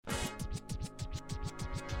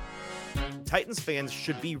Titans fans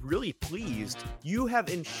should be really pleased. You have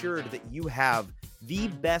ensured that you have the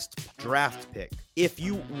best draft pick if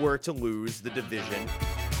you were to lose the division.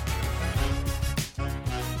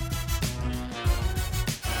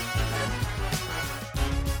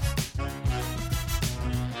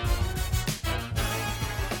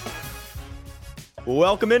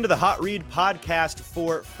 Welcome into the Hot Read podcast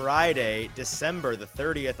for Friday, December the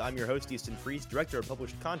 30th. I'm your host, Easton Freeze, Director of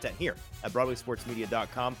Published Content here at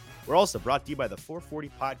BroadwaySportsMedia.com. We're also brought to you by the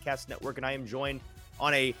 440 Podcast Network, and I am joined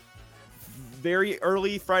on a very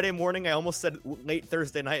early Friday morning. I almost said late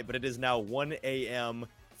Thursday night, but it is now 1 a.m.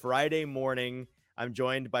 Friday morning. I'm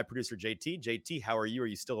joined by producer JT. JT, how are you? Are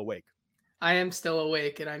you still awake? I am still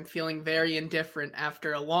awake, and I'm feeling very indifferent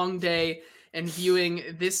after a long day and viewing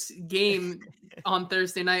this game on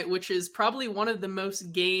Thursday night, which is probably one of the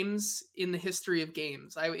most games in the history of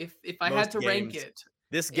games. If I had to rank it,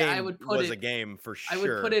 this yeah, game was a game for sure. I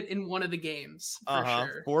would put it in one of the games for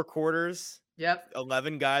sure. 4 quarters. Yep.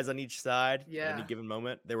 11 guys on each side at any Yeah. given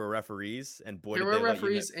moment. There were referees, and boy, There did were they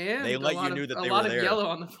referees let you know. and They let you know that a they lot were of there. yellow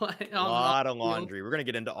on the play. A lot of laundry. We're going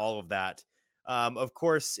to get into all of that. Of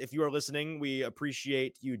course, if you are listening, we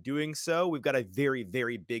appreciate you doing so. We've got a very,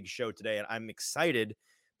 very big show today, and I'm excited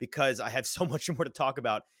because I have so much more to talk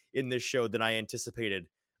about in this show than I anticipated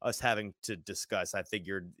us having to discuss. I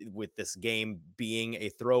figured with this game being a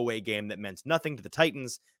throwaway game that meant nothing to the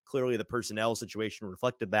Titans, clearly the personnel situation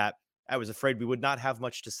reflected that. I was afraid we would not have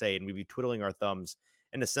much to say, and we'd be twiddling our thumbs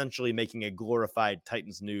and essentially making a glorified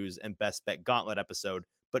Titans news and best bet gauntlet episode.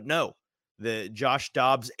 But no, the Josh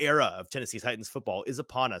Dobbs era of Tennessee Titans football is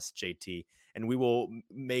upon us, JT, and we will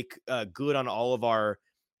make good on all of our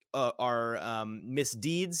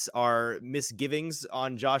misdeeds, our misgivings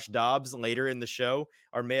on Josh Dobbs later in the show.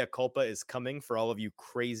 Our mea culpa is coming for all of you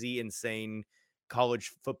crazy, insane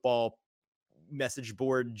college football message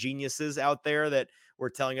board geniuses out there that were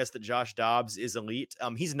telling us that Josh Dobbs is elite.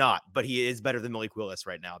 He's not, but he is better than Malik Willis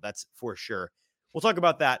right now. That's for sure. We'll talk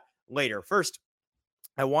about that later. First,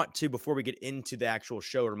 I want to, before we get into the actual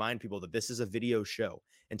show, remind people that this is a video show.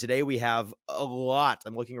 And today we have a lot.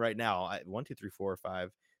 I'm looking right now. 1, 2, 3, 4,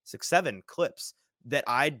 5, 6, 7 clips that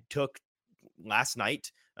I took last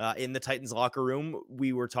night in the Titans locker room.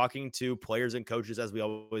 We were talking to players and coaches, as we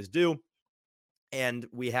always do. And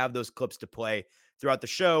we have those clips to play throughout the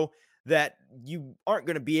show that you aren't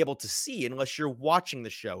going to be able to see unless you're watching the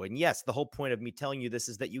show. And yes, the whole point of me telling you this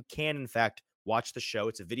is that you can, in fact, watch the show.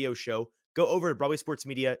 It's a video show. Go over to Broadway Sports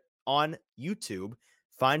Media on YouTube,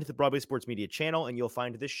 find the Broadway Sports Media channel, and you'll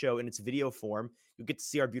find this show in its video form. You'll get to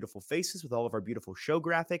see our beautiful faces with all of our beautiful show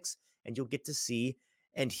graphics, and you'll get to see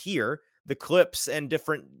and hear the clips and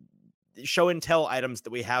different show and tell items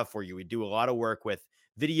that we have for you. We do a lot of work with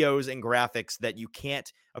videos and graphics that you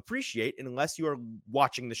can't appreciate unless you are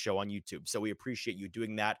watching the show on YouTube. So we appreciate you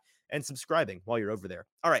doing that and subscribing while you're over there.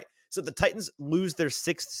 All right. So the Titans lose their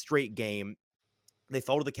 6th straight game. They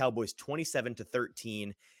fall to the Cowboys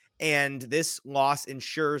 27-13. And this loss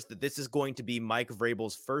ensures that this is going to be Mike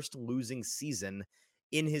Vrabel's first losing season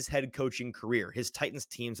in his head coaching career. His Titans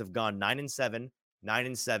teams have gone 9-7,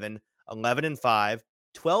 9-7, 11-5,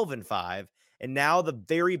 12-5. And now the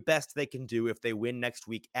very best they can do if they win next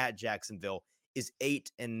week at Jacksonville is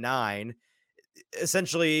 8-9.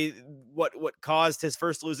 Essentially, what caused his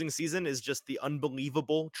first losing season is just the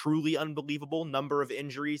unbelievable, truly unbelievable number of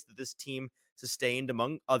injuries that this team sustained,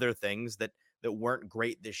 among other things that weren't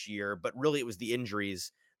great this year. But really, it was the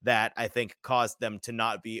injuries that I think caused them to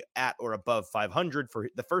not be at or above 500 for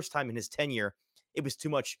the first time in his tenure. It was too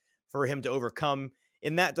much for him to overcome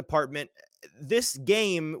in that department. This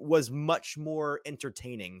game was much more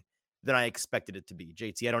entertaining than I expected it to be.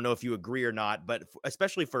 JT, I don't know if you agree or not, but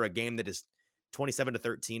especially for a game that is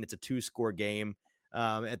 27-13, it's a 2-score game.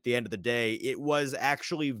 At the end of the day, it was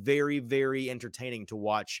actually very, very entertaining to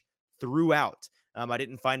watch throughout. I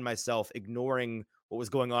didn't find myself ignoring what was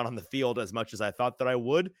going on the field as much as I thought that I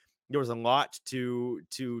would. There was a lot to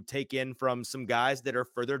take in from some guys that are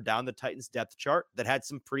further down the Titans depth chart that had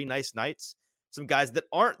some pretty nice nights. Some guys that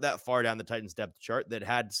aren't that far down the Titans depth chart that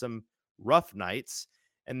had some rough nights.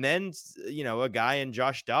 And then, a guy in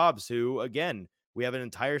Josh Dobbs, who, again, we have an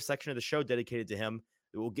entire section of the show dedicated to him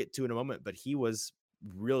that we'll get to in a moment, but he was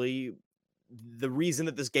really the reason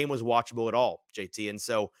that this game was watchable at all, JT. And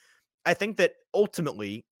so I think that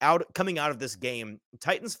ultimately, coming out of this game,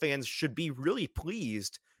 Titans fans should be really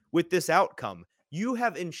pleased with this outcome. You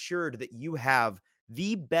have ensured that you have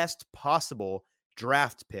the best possible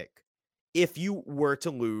draft pick if you were to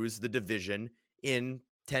lose the division in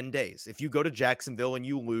 10 days. If you go to Jacksonville and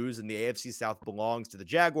you lose and the AFC South belongs to the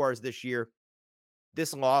Jaguars this year,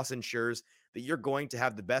 this loss ensures that you're going to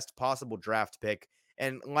have the best possible draft pick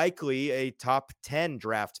and likely a top 10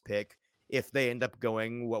 draft pick if they end up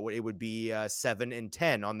going what it would be 7 and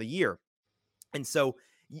 10 on the year. And so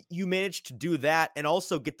you managed to do that and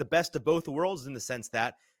also get the best of both worlds in the sense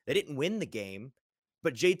that they didn't win the game,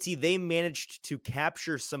 but JT, they managed to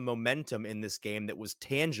capture some momentum in this game that was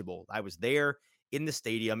tangible. I was there in the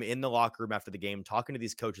stadium, in the locker room after the game, talking to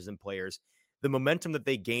these coaches and players. The momentum that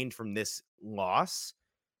they gained from this loss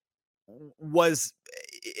was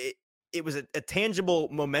it was a tangible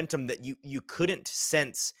momentum that you couldn't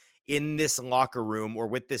sense in this locker room or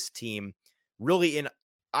with this team really in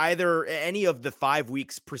either any of the 5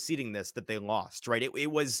 weeks preceding this that they lost, right?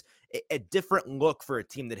 It was a different look for a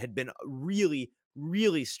team that had been really,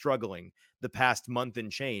 really struggling the past month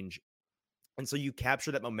and change. And so you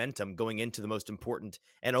capture that momentum going into the most important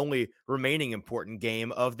and only remaining important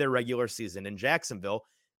game of their regular season in Jacksonville.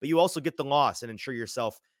 But you also get the loss and ensure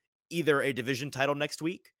yourself either a division title next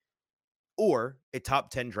week or a top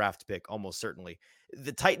 10 draft pick, almost certainly.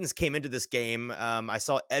 The Titans came into this game. I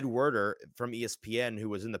saw Ed Werder from ESPN, who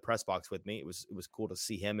was in the press box with me. It was cool to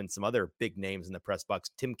see him and some other big names in the press box.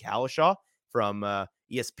 Tim Kalishaw from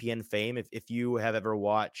ESPN fame. If you have ever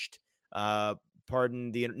watched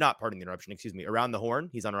Pardon the Interruption, excuse me, Around the Horn,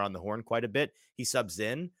 he's on Around the Horn quite a bit. He subs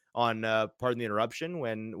in on Pardon the Interruption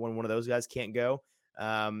when one of those guys can't go.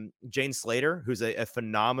 Jane Slater, who's a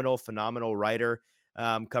phenomenal writer,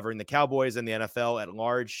 covering the Cowboys and the NFL at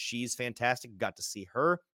large. She's fantastic. Got to see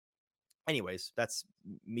her. Anyways, that's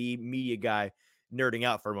me, media guy, nerding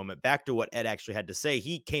out for a moment. Back to what Ed actually had to say.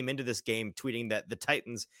 He came into this game tweeting that the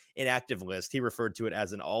Titans inactive list, he referred to it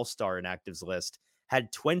as an all-star inactives list,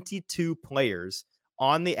 had 22 players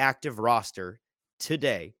on the active roster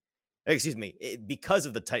today. Excuse me, because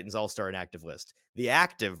of the Titans all-star inactive list. The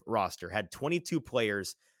active roster had 22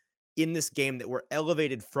 players in this game that were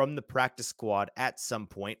elevated from the practice squad at some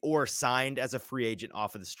point or signed as a free agent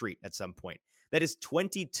off of the street at some point. That is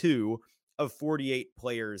 22 of 48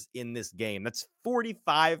 players in this game. That's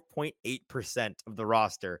 45.8% of the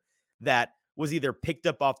roster that was either picked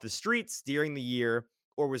up off the streets during the year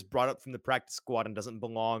or was brought up from the practice squad and doesn't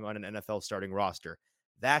belong on an NFL starting roster.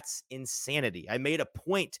 That's insanity. I made a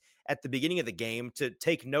point at the beginning of the game to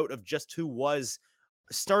take note of just who was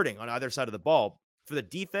starting on either side of the ball. For the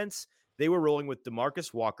defense, they were rolling with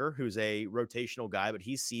DeMarcus Walker, who's a rotational guy, but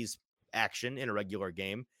he sees action in a regular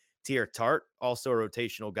game. Teair Tart, also a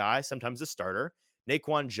rotational guy, sometimes a starter.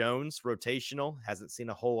 Naquan Jones, rotational, hasn't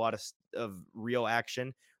seen a whole lot of real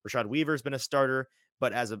action. Rashad Weaver's been a starter,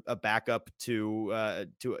 but as a backup to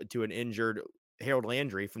an injured Harold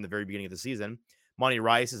Landry from the very beginning of the season. Monty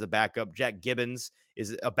Rice is a backup. Jack Gibbons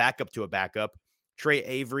is a backup to a backup. Trey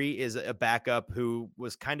Avery is a backup who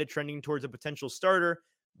was kind of trending towards a potential starter,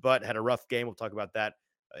 but had a rough game. We'll talk about that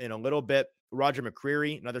in a little bit. Roger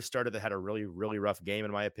McCreary, another starter that had a really, really rough game,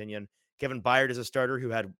 in my opinion. Kevin Byard is a starter who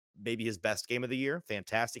had maybe his best game of the year.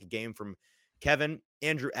 Fantastic game from Kevin.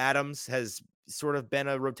 Andrew Adams has sort of been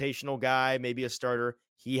a rotational guy, maybe a starter.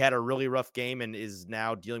 He had a really rough game and is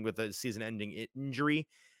now dealing with a season-ending injury.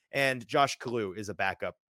 And Josh Kalu is a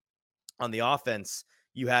backup. On the offense,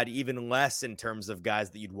 you had even less in terms of guys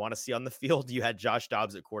that you'd want to see on the field. You had Josh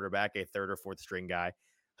Dobbs at quarterback, a third or fourth string guy.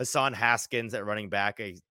 Hassan Haskins at running back,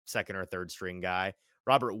 a second or third string guy.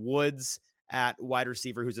 Robert Woods at wide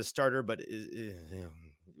receiver, who's a starter, but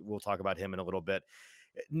we'll talk about him in a little bit.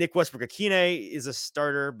 Nick Westbrook-Akine is a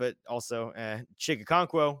starter, but also Chig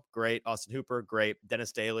Okonkwo, great. Austin Hooper, great.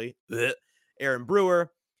 Dennis Daly, Aaron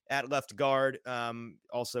Brewer at left guard,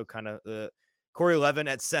 also kind of Corey Levin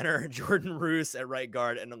at center, Jordan Roos at right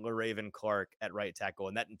guard, and LaRaven Clark at right tackle.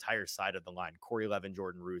 And that entire side of the line, Corey Levin,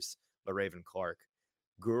 Jordan Roos, LaRaven Clark.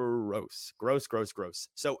 Gross.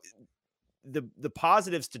 So the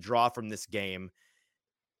positives to draw from this game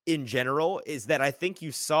in general is that I think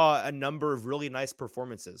you saw a number of really nice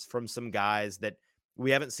performances from some guys that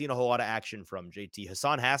we haven't seen a whole lot of action from, JT.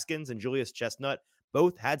 Hassan Haskins and Julius Chestnut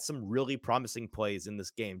both had some really promising plays in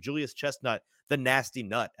this game. Julius Chestnut, the nasty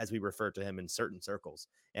nut, as we refer to him in certain circles,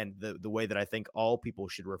 and the way that I think all people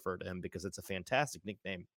should refer to him because it's a fantastic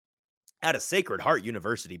nickname. Out of Sacred Heart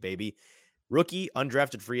University, baby. Rookie,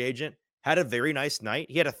 undrafted free agent, had a very nice night.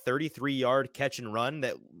 He had a 33-yard catch and run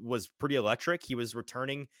that was pretty electric. He was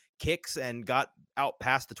returning kicks and got out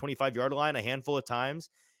past the 25-yard line a handful of times.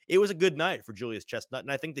 It was a good night for Julius Chestnut,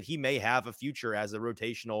 and I think that he may have a future as a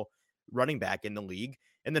rotational running back in the league.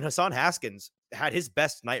 And then Hassan Haskins had his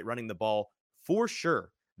best night running the ball for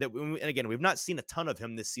sure. And again, we've not seen a ton of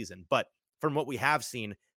him this season, but from what we have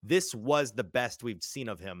seen, this was the best we've seen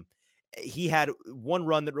of him. he had one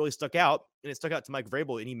run that really stuck out, and it stuck out to Mike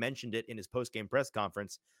Vrabel, and he mentioned it in his post-game press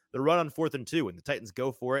conference. The run on 4th and 2, and the Titans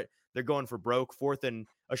go for it. They're going for broke, 4th and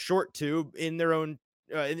a short 2 in their own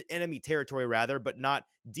in enemy territory, rather, but not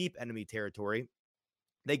deep enemy territory.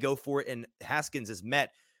 They go for it, and Haskins is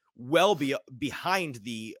met well behind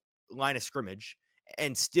the line of scrimmage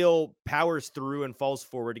and still powers through and falls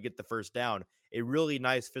forward to get the first down. A really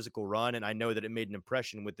nice physical run, and I know that it made an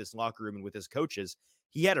impression with this locker room and with his coaches.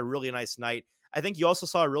 He had a really nice night. I think you also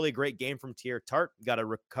saw a really great game from Teair Tart. Got a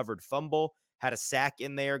recovered fumble, had a sack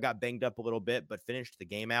in there, got banged up a little bit, but finished the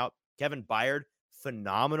game out. Kevin Byard,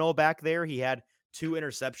 phenomenal back there. He had 2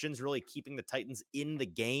 interceptions, really keeping the Titans in the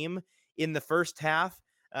game in the first half.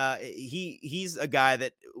 He's a guy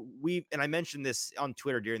that and I mentioned this on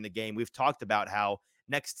Twitter during the game. We've talked about how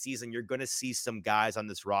next season you're going to see some guys on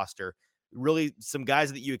this roster, really some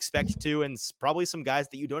guys that you expect to, and probably some guys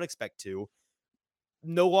that you don't expect to,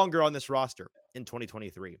 no longer on this roster in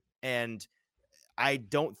 2023. And I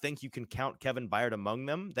don't think you can count Kevin Byard among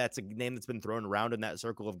them. That's a name that's been thrown around in that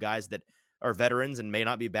circle of guys that are veterans and may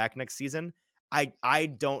not be back next season. I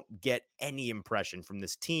don't get any impression from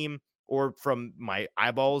this team or from my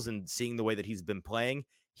eyeballs and seeing the way that he's been playing.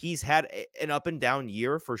 He's had an up and down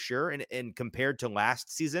year for sure. And compared to last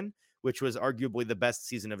season, which was arguably the best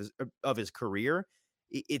season of his career,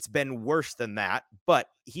 it's been worse than that. But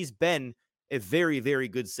he's been a very, very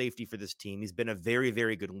good safety for this team. He's been a very,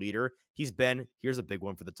 very good leader. He's been, here's a big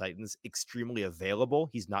one for the Titans, extremely available.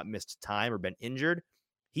 He's not missed time or been injured.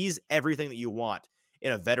 He's everything that you want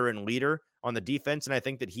in a veteran leader on the defense. And I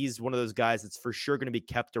think that he's one of those guys that's for sure going to be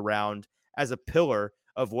kept around as a pillar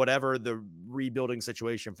of whatever the rebuilding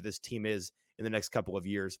situation for this team is in the next couple of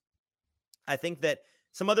years. I think that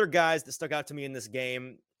some other guys that stuck out to me in this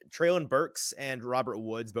game, Treylon Burks and Robert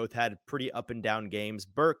Woods both had pretty up and down games.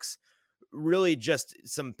 Burks, really just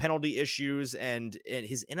some penalty issues and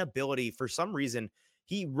his inability, for some reason,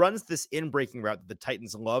 he runs this in-breaking route that the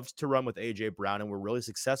Titans loved to run with A.J. Brown, and were really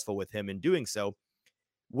successful with him in doing so.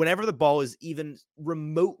 Whenever the ball is even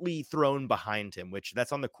remotely thrown behind him, which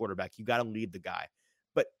that's on the quarterback, you got to lead the guy.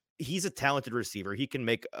 But he's a talented receiver. He can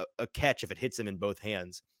make a catch if it hits him in both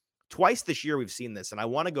hands. Twice this year we've seen this, and I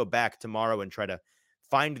want to go back tomorrow and try to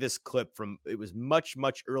find this clip from, it was much,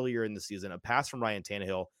 much earlier in the season, a pass from Ryan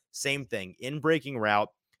Tannehill, same thing, in-breaking route,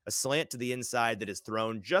 a slant to the inside that is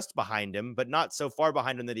thrown just behind him, but not so far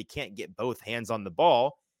behind him that he can't get both hands on the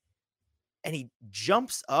ball. And he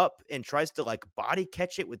jumps up and tries to like body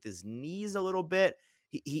catch it with his knees a little bit.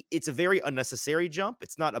 It's a very unnecessary jump.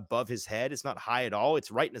 It's not above his head. It's not high at all. It's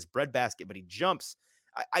right in his breadbasket, but he jumps,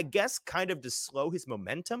 I guess, kind of to slow his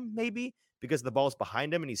momentum, maybe because the ball's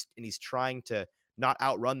behind him and he's trying to not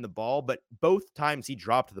outrun the ball. But both times he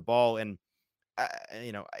dropped the ball, and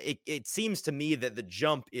it seems to me that the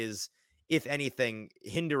jump is, if anything,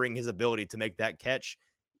 hindering his ability to make that catch.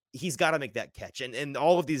 He's got to make that catch. And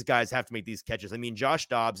all of these guys have to make these catches. I mean, Josh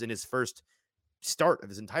Dobbs, in his first start of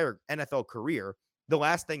his entire NFL career, the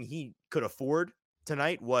last thing he could afford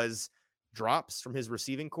tonight was drops from his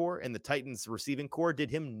receiving core, and the Titans receiving core did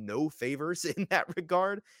him no favors in that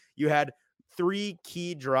regard. You had 3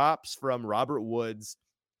 key drops from Robert Woods,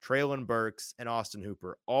 Treylon Burks, and Austin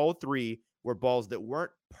Hooper. All 3 were balls that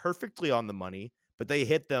weren't perfectly on the money, but they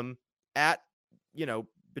hit them at,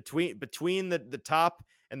 between the top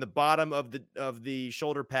and the bottom of the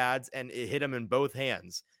shoulder pads, and it hit him in both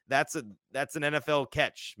hands. That's an NFL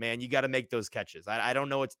catch, man. You got to make those catches. I don't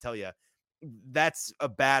know what to tell you. That's a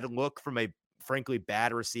bad look from a frankly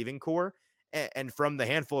bad receiving core, and from the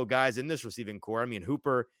handful of guys in this receiving core. I mean,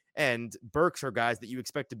 Hooper and Burks are guys that you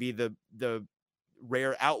expect to be the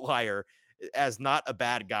rare outlier as not a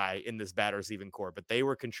bad guy in this bad receiving core, but they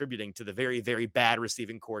were contributing to the very, very bad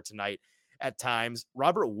receiving core tonight at times.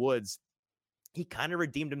 Robert Woods, he kind of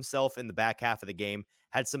redeemed himself in the back half of the game,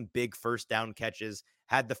 had some big first down catches,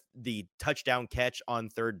 had the touchdown catch on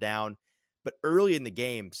 3rd down, but early in the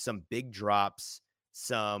game, some big drops,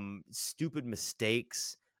 some stupid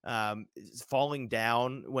mistakes, falling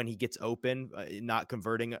down when he gets open, not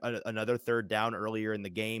converting another 3rd down earlier in the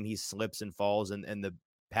game. He slips and falls, and the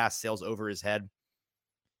pass sails over his head.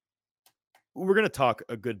 We're going to talk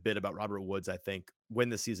a good bit about Robert Woods, I think, when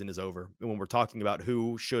the season is over, and when we're talking about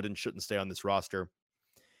who should and shouldn't stay on this roster.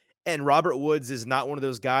 And Robert Woods is not one of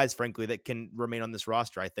those guys, frankly, that can remain on this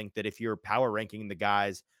roster. I think that if you're power ranking the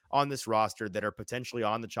guys on this roster that are potentially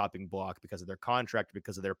on the chopping block because of their contract,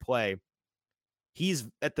 because of their play, he's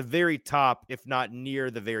at the very top, if not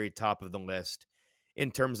near the very top of the list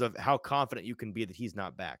in terms of how confident you can be that he's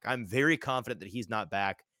not back. I'm very confident that he's not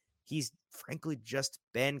back. He's frankly just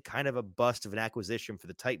been kind of a bust of an acquisition for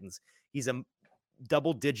the Titans. He's a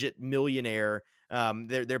double-digit millionaire.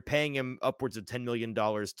 They're paying him upwards of $10 million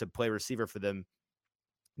to play receiver for them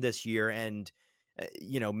this year. And,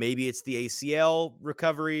 maybe it's the ACL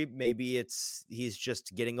recovery. Maybe he's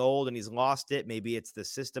just getting old and he's lost it. Maybe it's the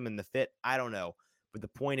system and the fit. I don't know. But the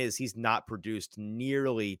point is he's not produced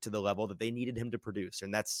nearly to the level that they needed him to produce.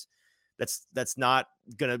 And that's not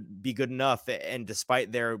going to be good enough. And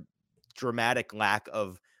despite their dramatic lack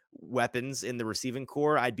of weapons in the receiving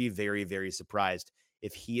core, I'd be very, very surprised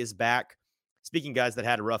if he is back. Speaking guys that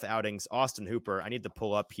had rough outings, Austin Hooper, I need to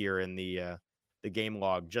pull up here in the game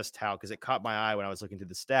log just how, because it caught my eye when I was looking through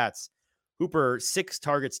the stats. Hooper, 6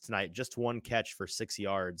 targets tonight, just 1 catch for 6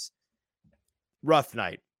 yards. Rough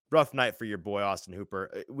night for your boy Austin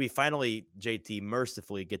Hooper. We finally, JT,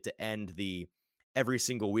 mercifully get to end the every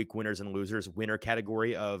single week winners and losers winner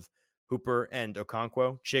category of Hooper and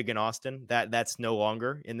Okonkwo, Chig and Austin. That's no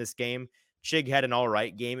longer in this game. Chig had an all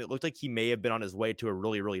right game. It looked like he may have been on his way to a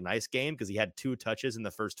really, really nice game because he had 2 touches in the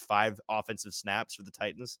first 5 offensive snaps for the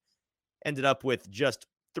Titans. Ended up with just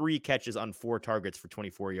 3 catches on 4 targets for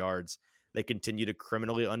 24 yards. They continue to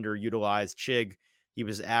criminally underutilize Chig. He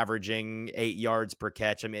was averaging 8 yards per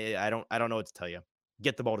catch. I mean, I don't know what to tell you.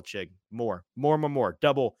 Get the ball to Chig. More.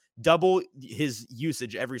 Double his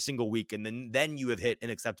usage every single week, and then you have hit an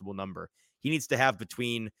acceptable number. He needs to have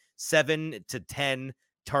between 7 to 10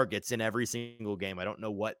 targets in every single game. I don't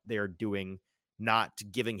know what they're doing not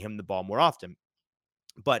giving him the ball more often.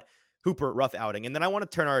 But Hooper, rough outing. And then I want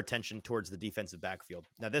to turn our attention towards the defensive backfield.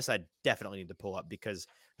 Now, this I definitely need to pull up because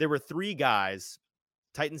there were 3 guys,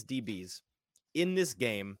 Titans DBs, in this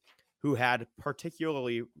game who had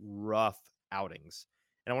particularly rough outings.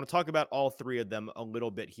 And I want to talk about all 3 of them a little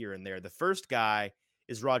bit here and there. The first guy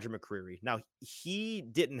is Roger McCreary. Now, he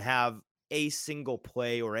didn't have a single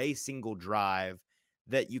play or a single drive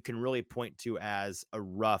that you can really point to as a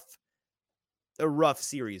rough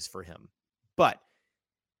series for him. But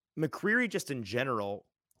McCreary, just in general,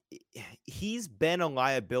 he's been a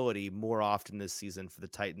liability more often this season for the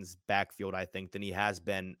Titans backfield, I think, than he has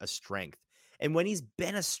been a strength. And when he's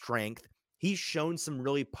been a strength, he's shown some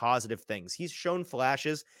really positive things. He's shown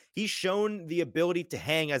flashes. He's shown the ability to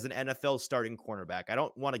hang as an NFL starting cornerback. I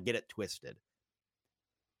don't want to get it twisted.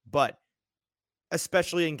 But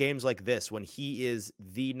especially in games like this, when he is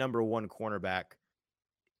the number 1 cornerback,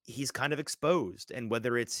 he's kind of exposed. And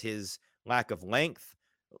whether it's his lack of length,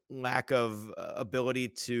 lack of ability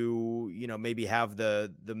to, maybe have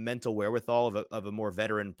the mental wherewithal of a more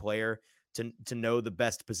veteran player to know the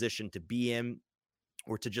best position to be in,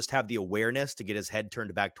 or to just have the awareness to get his head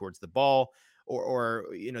turned back towards the ball, or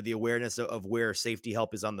the awareness of where safety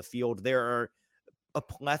help is on the field. There are a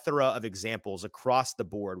plethora of examples across the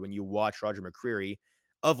board when you watch Roger McCreary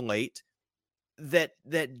of late that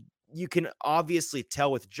you can obviously tell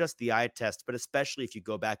with just the eye test, but especially if you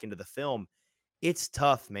go back into the film, it's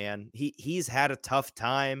tough, man. He's had a tough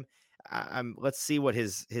time. Let's see what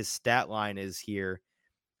his stat line is here.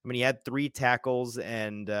 I mean, he had 3 tackles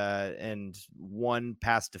and 1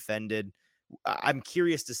 pass defended. I'm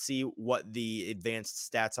curious to see what the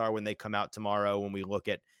advanced stats are when they come out tomorrow, when we look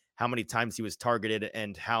at how many times he was targeted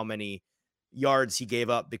and how many yards he gave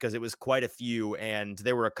up, because it was quite a few. And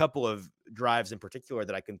there were a couple of drives in particular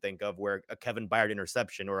that I can think of where a Kevin Byard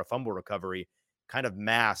interception or a fumble recovery kind of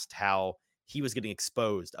masked how he was getting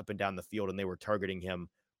exposed up and down the field, and they were targeting him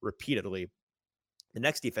repeatedly. The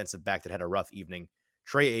next defensive back that had a rough evening,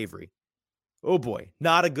 Trey Avery. Oh boy,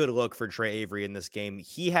 not a good look for Trey Avery in this game.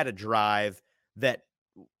 He had a drive that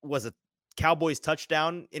was a Cowboys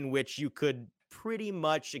touchdown in which you could pretty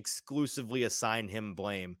much exclusively assign him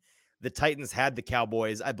blame. The Titans had the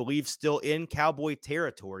Cowboys, I believe, still in Cowboy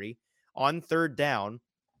territory on 3rd down.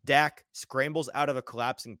 Dak scrambles out of a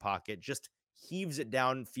collapsing pocket, just heaves it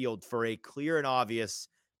downfield for a clear and obvious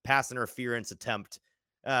pass interference attempt.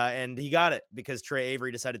 And he got it because Trey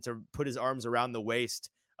Avery decided to put his arms around the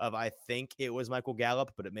waist of, I think it was Michael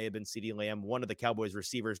Gallup, but it may have been CeeDee Lamb, one of the Cowboys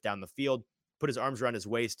receivers down the field, put his arms around his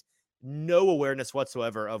waist. No awareness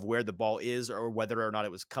whatsoever of where the ball is or whether or not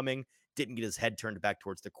it was coming. Didn't get his head turned back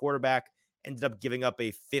towards the quarterback. Ended up giving up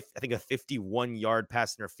a 51-yard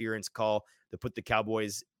pass interference call that put the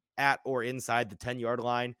Cowboys at or inside the 10-yard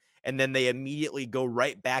line. And then they immediately go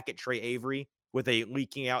right back at Trey Avery with a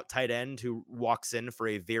leaking out tight end who walks in for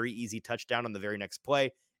a very easy touchdown on the very next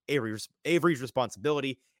play. Avery's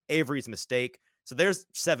responsibility, Avery's mistake. So there's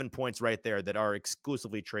 7 points right there that are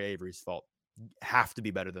exclusively Trey Avery's fault. Have to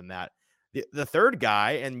be better than that. The third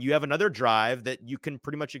guy, and you have another drive that you can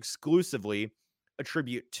pretty much exclusively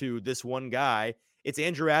attribute to this one guy. It's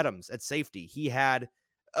Andrew Adams at safety. He had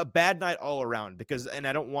a bad night all around because, and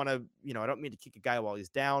I don't want to, I don't mean to kick a guy while he's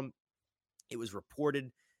down. It was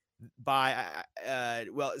reported by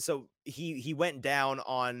so he went down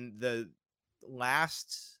on the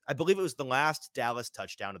last, I believe it was the last Dallas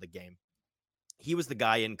touchdown of the game. He was the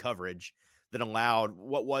guy in coverage that allowed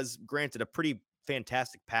what was, granted, a pretty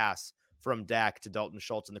fantastic pass from Dak to Dalton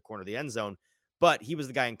Schultz in the corner of the end zone, but he was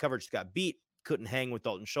the guy in coverage that got beat, couldn't hang with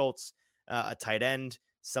Dalton Schultz, a tight end,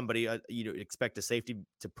 somebody you expect a safety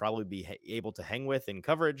to probably be able to hang with in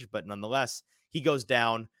coverage, but nonetheless, he goes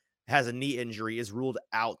down, has a knee injury, is ruled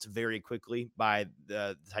out very quickly by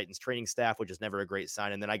the Titans training staff, which is never a great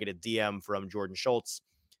sign. And then I get a DM from Jordan Schultz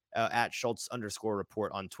at Schultz_report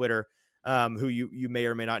on Twitter, who you may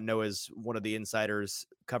or may not know as one of the insiders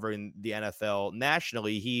covering the NFL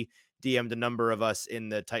nationally. He DM'd a number of us in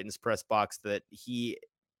the Titans press box that he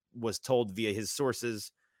was told via his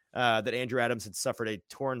sources that Andrew Adams had suffered a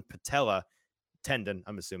torn patella tendon,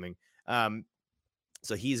 I'm assuming.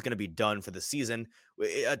 So he's going to be done for the season.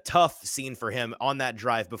 A tough scene for him on that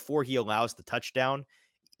drive before he allows the touchdown.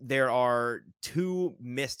 There are 2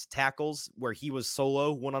 missed tackles where he was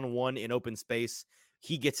solo, one-on-one in open space.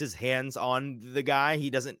 He gets his hands on the guy. He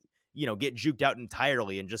doesn't, get juked out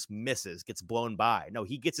entirely and just misses, gets blown by. No,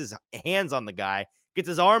 he gets his hands on the guy, gets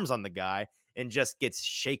his arms on the guy, and just gets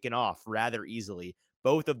shaken off rather easily.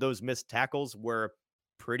 Both of those missed tackles were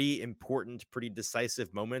pretty important, pretty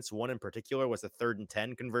decisive moments. One in particular was a 3rd and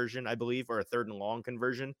 10 conversion, I believe, or a 3rd and long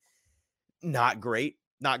conversion. Not great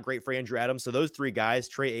for Andrew Adams. So those 3 guys,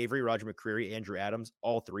 Trey Avery, Roger McCreary, Andrew Adams,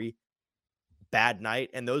 all 3, bad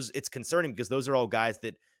night. And it's concerning because those are all guys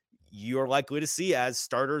that you're likely to see as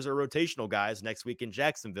starters or rotational guys next week in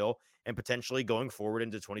Jacksonville and potentially going forward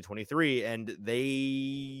into 2023. And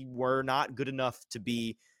they were not good enough to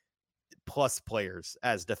be plus players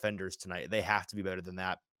as defenders tonight. They have to be better than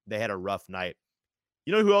that. They had a rough night.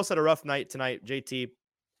 You know who else had a rough night tonight, JT?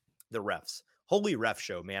 The refs. Holy ref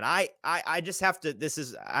show, man. I just have to,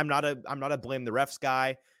 I'm not a blame the refs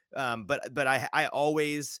guy. But I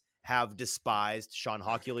always have despised Sean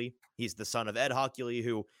Hockley. He's the son of Ed Hockley,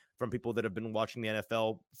 who, from people that have been watching the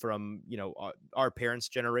NFL from, our parents'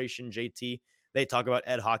 generation, JT, they talk about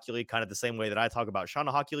Ed Hockley kind of the same way that I talk about Sean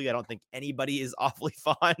Hockley. I don't think anybody is awfully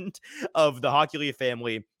fond of the Hockley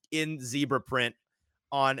family in zebra print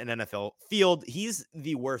on an NFL field. He's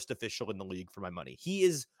the worst official in the league for my money. He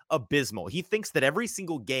is abysmal. He thinks that every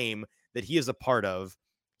single game that he is a part of,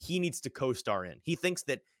 he needs to co-star in. He thinks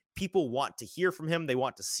that people want to hear from him. They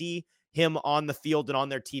want to see him on the field and on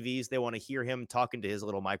their TVs. They want to hear him talking to his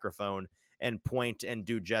little microphone and point and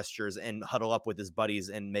do gestures and huddle up with his buddies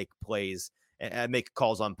and make plays and make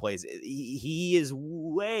calls on plays. He is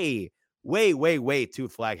way, way, way, way too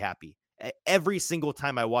flag happy. Every single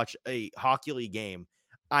time I watch a hockey league game,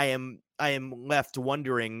 I am left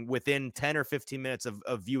wondering within 10 or 15 minutes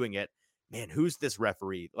of viewing it, man, who's this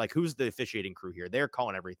referee? Like, who's the officiating crew here? They're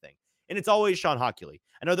calling everything. And it's always Sean Hockley.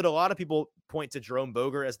 I know that a lot of people point to Jerome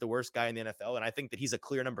Boger as the worst guy in the NFL, and I think that he's a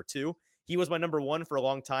clear number 2. He was my number 1 for a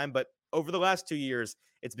long time, but over the last 2 years,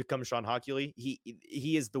 it's become Sean Hockley.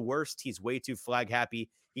 He is the worst. He's way too flag happy.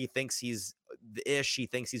 He thinks he's the ish. He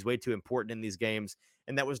thinks he's way too important in these games,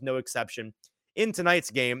 and that was no exception. In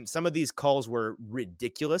tonight's game, some of these calls were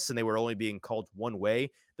ridiculous, and they were only being called one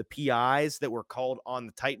way. The PIs that were called on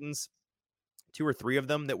the Titans, 2 or 3 of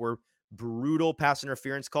them that were brutal pass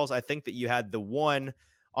interference calls. I think that you had the one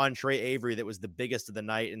on Trey Avery that was the biggest of the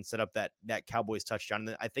night and set up that Cowboys touchdown. And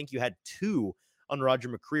then I think you had 2 on Roger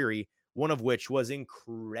McCreary, one of which was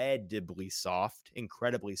incredibly soft.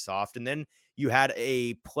 And then you had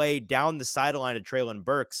a play down the sideline of Treylon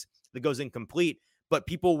Burks that goes incomplete, but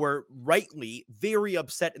people were rightly very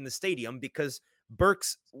upset in the stadium because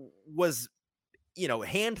Burks was,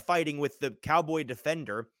 hand fighting with the Cowboy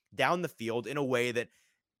defender down the field in a way that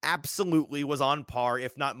absolutely was on par,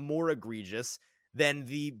 if not more egregious than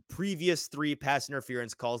the previous 3 pass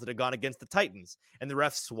interference calls that had gone against the Titans. And the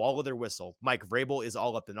refs swallow their whistle. Mike Vrabel is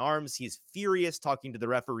all up in arms. He's furious talking to the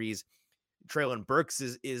referees. Treylon Burks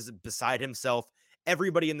is beside himself.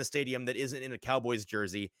 Everybody in the stadium that isn't in a Cowboys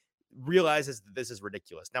jersey realizes that this is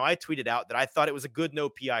ridiculous. Now, I tweeted out that I thought it was a good no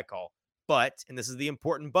PI call, but, and this is the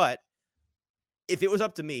important but, if it was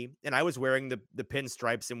up to me and I was wearing the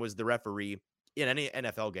pinstripes and was the referee in any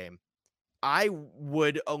NFL game, I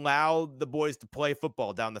would allow the boys to play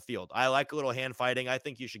football down the field. I like a little hand fighting. I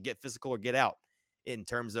think you should get physical or get out in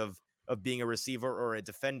terms of being a receiver or a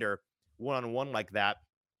defender one-on-one like that.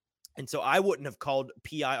 And so I wouldn't have called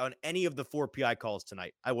PI on any of the 4 PI calls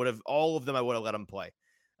tonight. I would have let them play.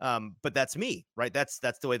 But that's me, right? That's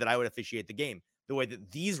the way that I would officiate the game. The way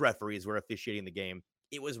that these referees were officiating the game,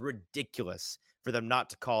 it was ridiculous for them not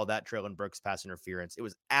to call that Treylon Burks pass interference. It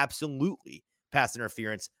was absolutely pass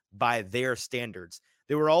interference by their standards.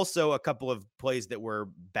 There were also a couple of plays that were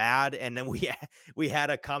bad, and then we had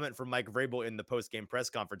a comment from Mike Vrabel in the post-game press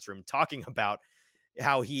conference room talking about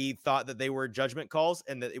how he thought that they were judgment calls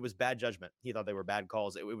and that it was bad judgment. He thought they were bad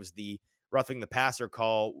calls. It was the roughing the passer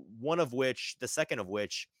call, the second of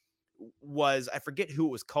which was, I forget who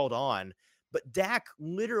it was called on, but Dak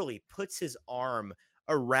literally puts his arm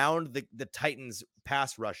around the Titans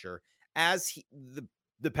pass rusher as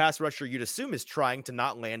the pass rusher you'd assume is trying to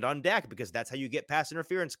not land on Dak, because that's how you get pass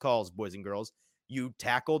interference calls, boys and girls. You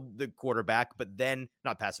tackled the quarterback, but then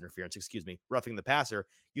not pass interference, excuse me, roughing the passer.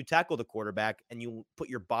 You tackle the quarterback and you put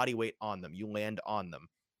your body weight on them. You land on them.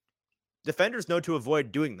 Defenders know to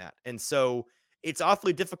avoid doing that. And so it's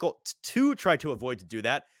awfully difficult to try to avoid to do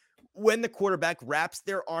that when the quarterback wraps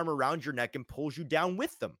their arm around your neck and pulls you down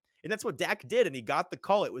with them. And that's what Dak did. And he got the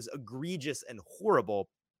call. It was egregious and horrible.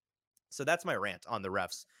 So that's my rant on the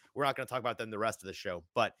refs. We're not going to talk about them the rest of the show,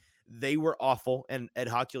 but they were awful, and Ed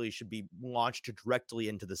Hockley should be launched directly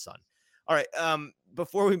into the sun. All right.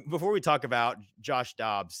 Before we talk about Josh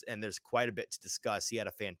Dobbs, and there's quite a bit to discuss. He had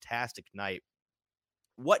a fantastic night.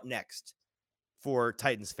 What next for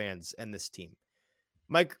Titans fans and this team?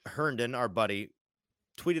 Mike Herndon, our buddy,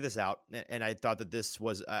 tweeted this out, and I thought that this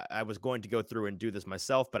was I was going to go through and do this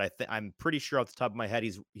myself, but I'm pretty sure off the top of my head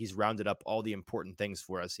he's rounded up all the important things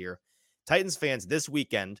for us here. Titans fans, this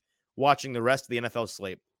weekend, watching the rest of the NFL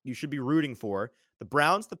slate, you should be rooting for the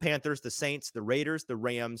Browns, the Panthers, the Saints, the Raiders, the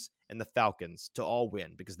Rams, and the Falcons to all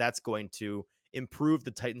win, because that's going to improve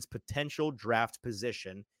the Titans' potential draft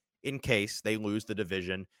position in case they lose the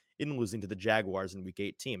division in losing to the Jaguars in Week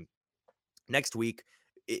 18. Next week,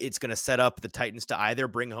 it's going to set up the Titans to either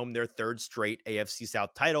bring home their third straight AFC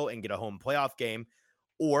South title and get a home playoff game,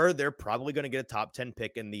 or they're probably going to get a top 10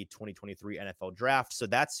 pick in the 2023 NFL draft. So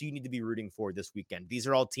that's who you need to be rooting for this weekend. These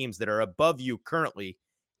are all teams that are above you currently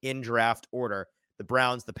in draft order. The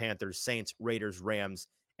Browns, the Panthers, Saints, Raiders, Rams,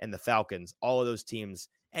 and the Falcons. All of those teams,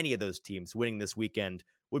 any of those teams winning this weekend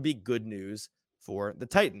would be good news for the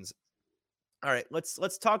Titans. All right, let's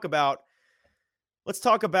talk about,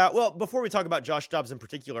 well, before we talk about Josh Dobbs in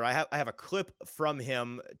particular, I have a clip from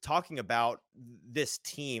him talking about this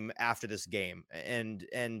team after this game. And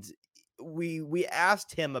we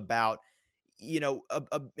asked him about,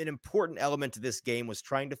 an important element to this game was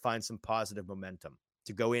trying to find some positive momentum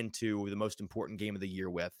to go into the most important game of the year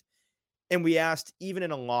with. And we asked, even in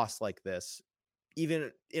a loss like this,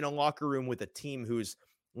 even in a locker room with a team who's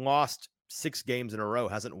lost 6 games in a row,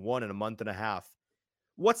 hasn't won in a month and a half,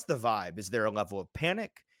 what's the vibe? Is there a level of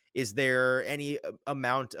panic? Is there any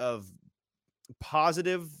amount of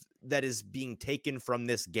positive that is being taken from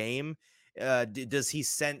this game? Does he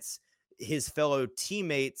sense his fellow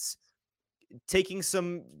teammates taking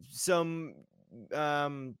some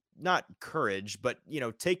not courage, but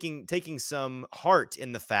taking some heart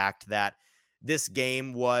in the fact that this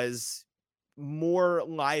game was more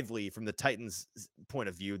lively from the Titans' point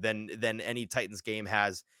of view than any Titans game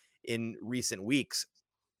has in recent weeks?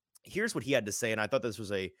 Here's what he had to say, and I thought this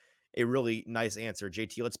was a really nice answer.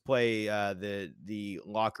 JT, let's play the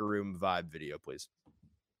locker room vibe video, please.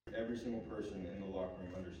 Every single person in the locker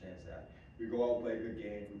room understands that. We go out and play a good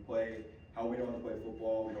game. We play how we know how to play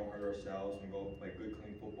football. We don't hurt ourselves. We go play good,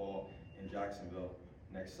 clean football in Jacksonville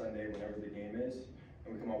next Sunday, whenever the game is,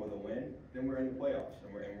 and we come out with a win, then we're in the playoffs,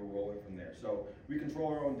 and we're rolling from there. So we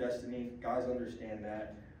control our own destiny. Guys understand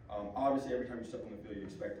that. Obviously, every time you step on the field, you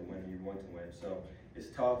expect to win, and you want to win. So it's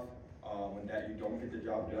tough when that you don't get the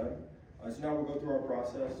job done. So now we'll go through our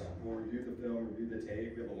process. We'll review the film, review the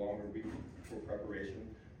tape. We have a longer week for preparation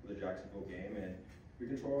for the Jacksonville game, and we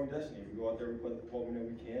control our own destiny. We go out there, we play the football we know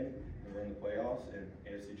we can, and we're in the playoffs and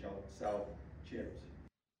AFC South champs.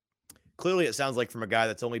 Clearly, it sounds like from a guy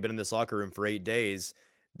that's only been in this locker room for 8 days,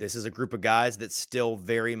 this is a group of guys that still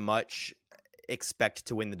very much expect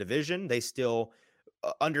to win the division. They still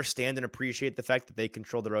understand and appreciate the fact that they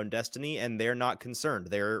control their own destiny, and they're not concerned.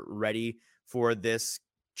 They're ready for this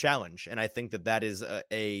challenge. And I think that is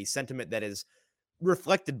a sentiment that is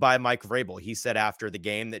reflected by Mike Vrabel. He said after the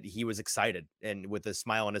game that he was excited, and with a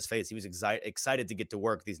smile on his face, he was excited to get to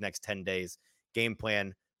work these next 10 days, game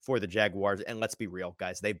plan for the Jaguars. And let's be real,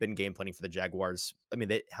 guys, they've been game planning for the Jaguars. I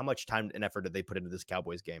mean, how much time and effort did they put into this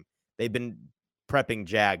Cowboys game? They've been prepping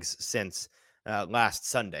Jags since last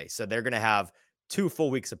Sunday. So they're going to have 2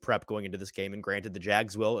 full weeks of prep going into this game. And granted, the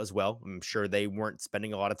Jags will as well. I'm sure they weren't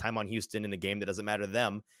spending a lot of time on Houston in a game that doesn't matter to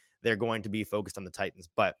them. They're going to be focused on the Titans.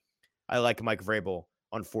 But I like Mike Vrabel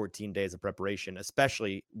on 14 days of preparation,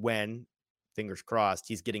 especially when, fingers crossed,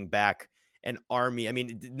 he's getting back an army. I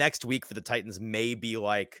mean, next week for the Titans may be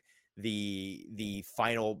like the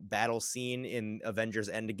final battle scene in Avengers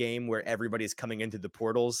Endgame where everybody's coming into the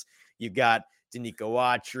portals. You got Danico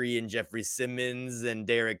Autry and Jeffrey Simmons and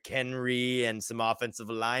Derrick Henry and some offensive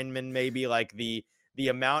linemen, maybe. Like the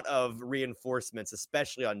amount of reinforcements,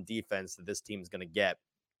 especially on defense, that this team's going to get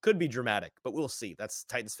could be dramatic, but we'll see. That's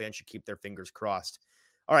Titans fans should keep their fingers crossed.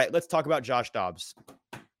 All right, let's talk about Josh Dobbs.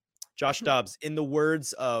 Josh Dobbs, in the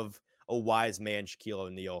words of a wise man, Shaquille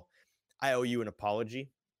O'Neal, I owe you an apology.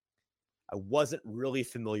 I wasn't really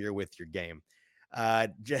familiar with your game.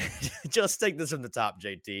 Just take this from the top,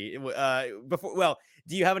 JT.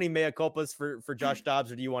 Do you have any mea culpas for Josh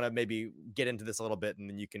Dobbs, or do you want to maybe get into this a little bit and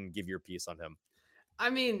then you can give your piece on him? I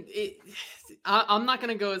mean, I'm not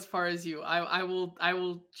going to go as far as you. I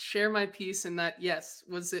will share my piece in that. Yes,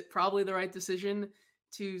 was it probably the right decision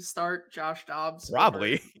to start Josh Dobbs?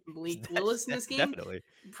 Probably. Malik Willis in this game? Definitely.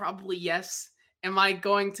 Probably yes. Am I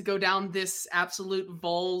going to go down this absolute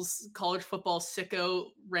Vols college football sicko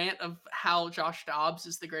rant of how Josh Dobbs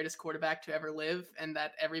is the greatest quarterback to ever live and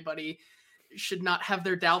that everybody should not have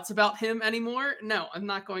their doubts about him anymore? No, I'm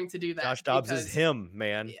not going to do that. Josh Dobbs is him,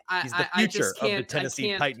 man. He's the future of the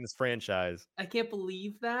Tennessee Titans franchise. I can't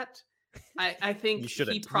believe that. I think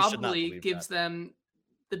he probably gives them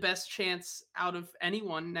the best chance out of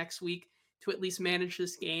anyone next week to at least manage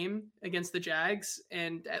this game against the Jags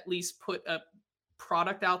and at least put a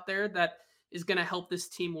product out there that is going to help this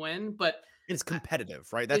team win. But it's competitive,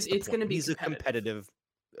 right? That's it's going to be. He's a competitive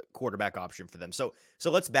quarterback option for them. So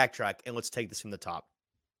let's backtrack and let's take this from the top.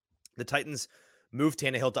 The Titans moved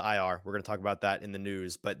Tannehill to IR. We're going to talk about that in the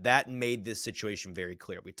news, but that made this situation very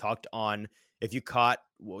clear. We talked on, if you caught,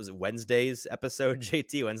 what was it, Wednesday's episode,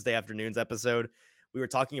 JT, Wednesday afternoon's episode, we were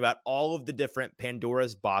talking about all of the different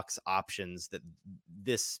Pandora's box options that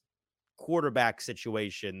this quarterback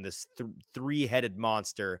situation, this three-headed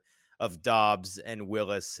monster of Dobbs and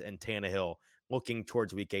Willis and Tannehill looking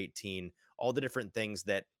towards week 18, all the different things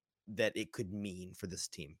that it could mean for this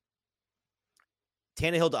team.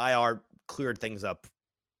 Tannehill to IR cleared things up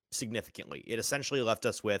significantly. It essentially left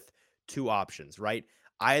us with two options, right?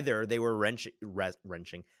 Either they were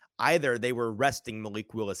either they were resting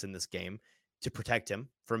Malik Willis in this game to protect him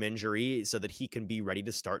from injury so that he can be ready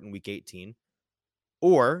to start in week 18,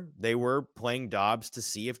 or they were playing Dobbs to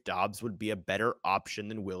see if Dobbs would be a better option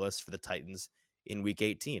than Willis for the Titans in week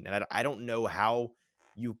 18. And I don't know how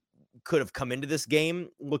you could have come into this game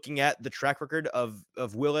looking at the track record of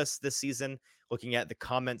Willis this season, looking at the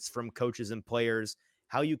comments from coaches and players,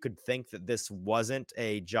 how you could think that this wasn't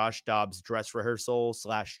a Josh Dobbs dress rehearsal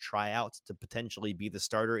 / tryout to potentially be the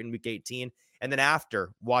starter in week 18. And then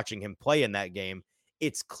after watching him play in that game,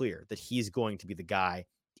 it's clear that he's going to be the guy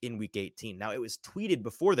in week 18. Now, it was tweeted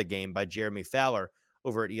before the game by Jeremy Fowler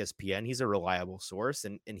over at ESPN. He's a reliable source,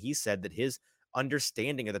 and he said that his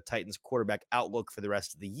understanding of the Titans quarterback outlook for the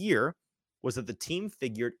rest of the year was that the team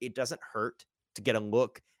figured it doesn't hurt to get a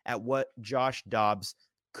look at what Josh Dobbs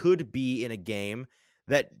could be in a game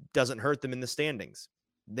that doesn't hurt them in the standings.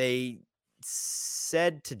 They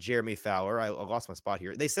said to Jeremy Fowler, I lost my spot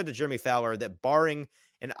here. They said to Jeremy Fowler that barring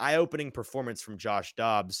an eye-opening performance from Josh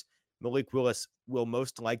Dobbs, Malik Willis will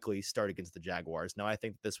most likely start against the Jaguars. Now, I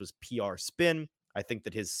think this was PR spin. I think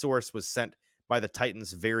that his source was sent by the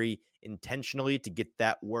Titans very intentionally to get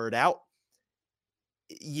that word out.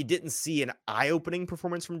 You didn't see an eye-opening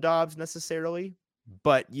performance from Dobbs necessarily,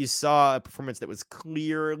 but you saw a performance that was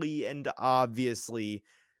clearly and obviously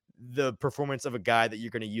the performance of a guy that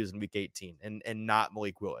you're going to use in week 18 and not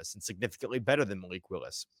Malik Willis, and significantly better than Malik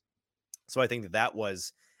Willis. So I think that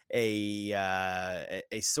was a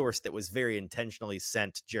source that was very intentionally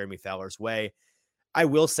sent Jeremy Fowler's way. I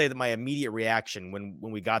will say that my immediate reaction when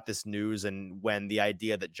we got this news and when the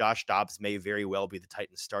idea that Josh Dobbs may very well be the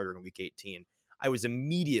Titans starter in week 18, I was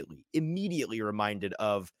immediately reminded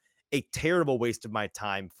of a terrible waste of my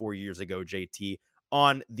time 4 years ago, JT,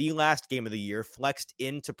 on the last game of the year, flexed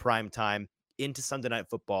into prime time, into Sunday Night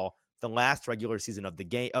Football, the last regular season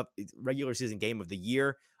game of the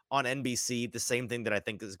year on NBC. The same thing that I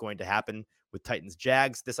think is going to happen with Titans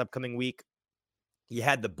Jags this upcoming week. You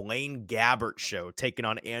had the Blaine Gabbert show taking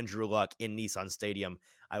on Andrew Luck in Nissan Stadium.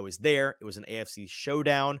 I was there. It was an AFC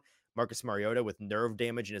showdown. Marcus Mariota with nerve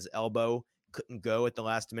damage in his elbow couldn't go at the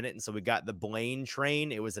last minute, and so we got the Blaine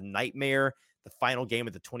train. It was a nightmare. The final game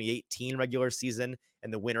of the 2018 regular season,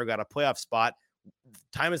 and the winner got a playoff spot.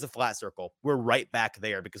 Time is a flat circle. We're right back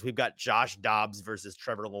there because we've got Josh Dobbs versus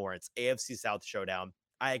Trevor Lawrence, AFC South showdown.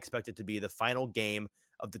 I expect it to be the final game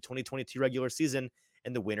of the 2022 regular season,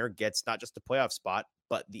 and the winner gets not just a playoff spot,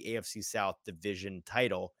 but the AFC South division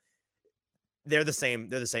title. They're the same.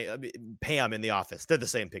 They're the same. I mean, Pam in The Office. They're the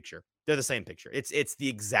same picture. They're the same picture. It's the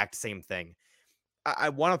exact same thing. I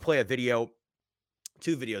want to play a video,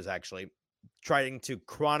 two videos actually, trying to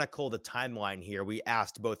chronicle the timeline here. We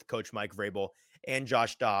asked both Coach Mike Vrabel and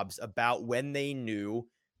Josh Dobbs about when they knew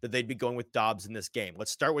that they'd be going with Dobbs in this game.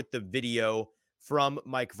 Let's start with the video from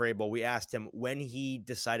Mike Vrabel. We asked him when he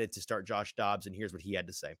decided to start Josh Dobbs, and here's what he had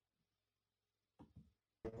to say.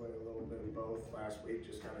 Played a little bit of both last week,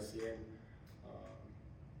 just kind of seeing,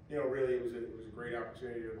 really it was a great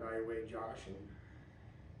opportunity to evaluate Josh, and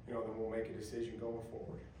then we'll make a decision going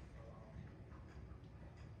forward.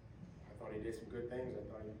 I thought he did some good things.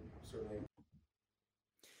 I thought he certainly.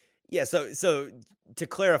 Yeah, so to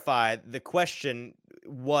clarify, the question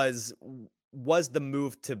was the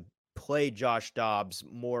move to play Josh Dobbs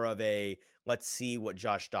more of a let's see what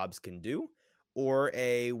Josh Dobbs can do, or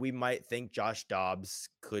a we might think Josh Dobbs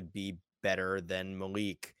could be better than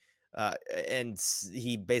Malik? And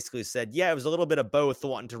he basically said, yeah, it was a little bit of both,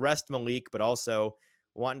 wanting to rest Malik, but also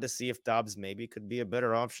wanting to see if Dobbs maybe could be a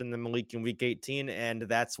better option than Malik in week 18. And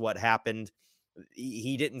that's what happened.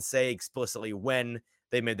 He didn't say explicitly when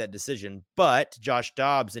they made that decision, but Josh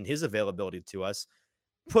Dobbs and his availability to us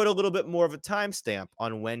put a little bit more of a timestamp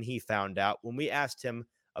on when he found out. When we asked him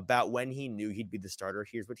about when he knew he'd be the starter,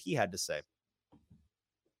 here's what he had to say.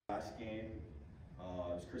 Last game, it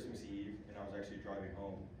was Christmas Eve, and I was actually driving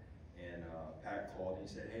home, and Pat called and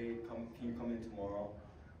he said, hey, can you come in tomorrow,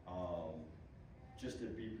 just to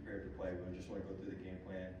be prepared to play. We just want to go through the game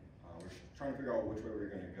plan. We're trying to figure out which way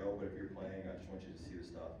we're going to go, but if you're playing, I just want you to see the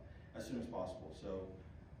stuff as soon as possible. So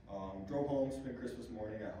drove home, spent Christmas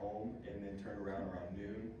morning at home, and then turned around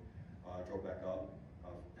noon, drove back up,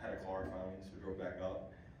 had a car finally, so drove back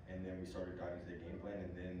up, and then we started diving into the game plan,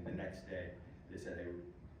 and then the next day, they said, hey, we're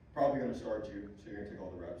probably going to start you, so you're going to take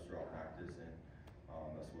all the reps throughout practice, and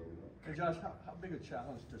that's the way we went. Hey Josh, how big a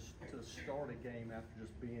challenge to start a game after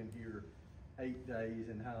just being here 8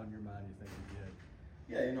 days, and how in your mind you think you did?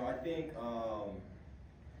 Yeah, I think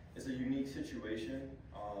it's a unique situation,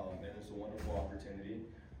 and it's a wonderful opportunity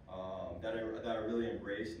that I really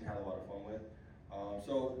embraced and had a lot of fun with.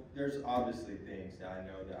 So there's obviously things that I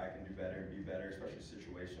know that I can do better and be better, especially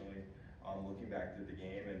situationally, looking back through the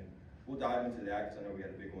game, and we'll dive into that because I know we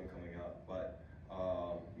had a big one coming up. But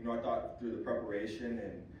I thought through the preparation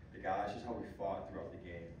and the guys, just how we fought throughout the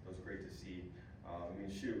game, it was great to see.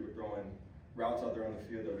 We're throwing routes out there on the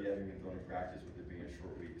field that we haven't even thrown in practice with it being a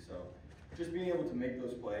short week. So just being able to make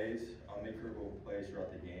those plays, make critical plays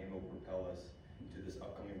throughout the game will propel us to this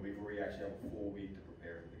upcoming week where we actually have a full week to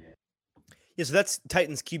prepare for the game. Yeah, so that's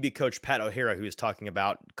Titans QB coach Pat O'Hara, who was talking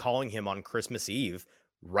about calling him on Christmas Eve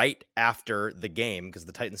right after the game, because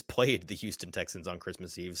the Titans played the Houston Texans on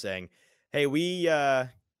Christmas Eve, saying, hey, we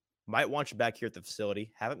might want you back here at the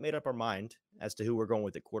facility. Haven't made up our mind as to who we're going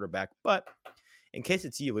with at quarterback, but in case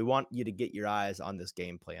it's you, we want you to get your eyes on this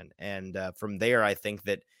game plan. And from there, I think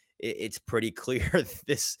that it's pretty clear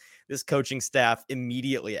that this coaching staff,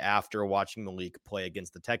 immediately after watching Malik play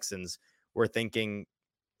against the Texans, were thinking,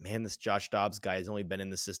 man, this Josh Dobbs guy has only been in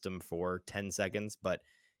the system for 10 seconds, but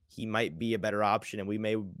he might be a better option, and we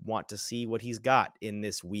may want to see what he's got in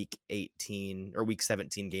this week 18 or week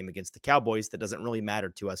 17 game against the Cowboys. That doesn't really matter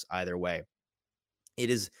to us either way. It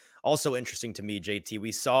is also interesting to me, JT,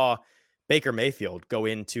 we saw Baker Mayfield go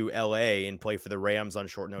into LA and play for the Rams on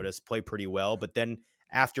short notice, play pretty well. But then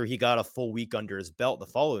after he got a full week under his belt the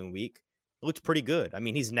following week, it looked pretty good. I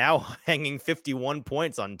mean, he's now hanging 51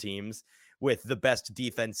 points on teams with the best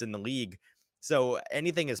defense in the league. So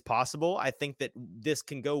anything is possible. I think that this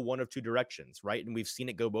can go one of two directions, right? And we've seen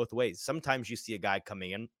it go both ways. Sometimes you see a guy come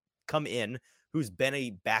in who's been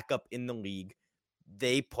a backup in the league.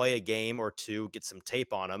 They play a game or two, get some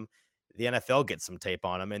tape on him. The NFL gets some tape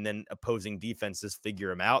on them, and then opposing defenses figure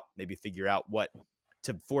them out, maybe figure out what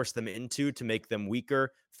to force them into to make them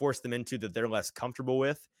weaker, force them into that they're less comfortable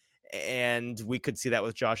with. And we could see that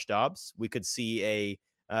with Josh Dobbs. We could see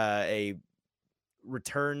a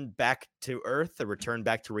return back to earth, a return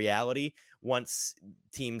back to reality once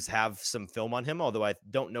teams have some film on him, although I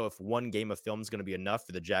don't know if one game of film is going to be enough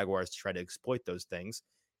for the Jaguars to try to exploit those things.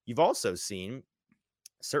 You've also seen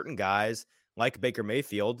certain guys like Baker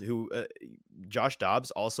Mayfield, who Josh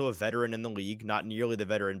Dobbs, also a veteran in the league, not nearly the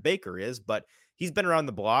veteran Baker is, but he's been around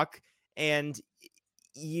the block. And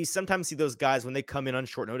you sometimes see those guys when they come in on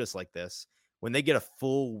short notice like this, when they get a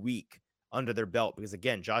full week under their belt, because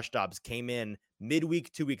again, Josh Dobbs came in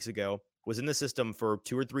midweek 2 weeks ago, was in the system for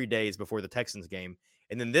 2 or 3 days before the Texans game.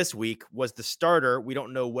 And then this week was the starter. We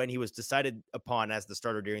don't know when he was decided upon as the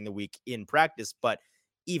starter during the week in practice, but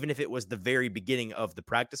even if it was the very beginning of the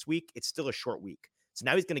practice week, it's still a short week. So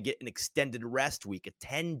now he's going to get an extended rest week, a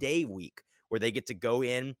 10-day week, where they get to go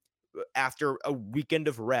in after a weekend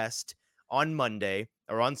of rest on Monday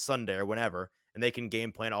or on Sunday or whenever, and they can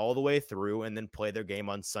game plan all the way through and then play their game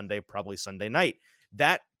on Sunday, probably Sunday night.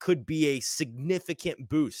 That could be a significant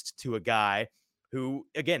boost to a guy who,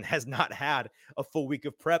 again, has not had a full week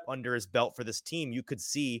of prep under his belt for this team. You could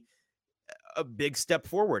see a big step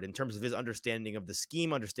forward in terms of his understanding of the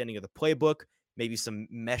scheme, understanding of the playbook, maybe some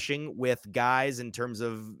meshing with guys in terms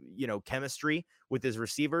of, chemistry with his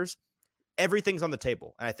receivers. Everything's on the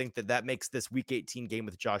table. And I think that makes this week 18 game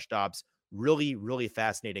with Josh Dobbs really, really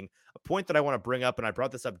fascinating. A point that I want to bring up, and I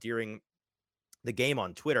brought this up during the game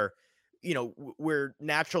on Twitter, we're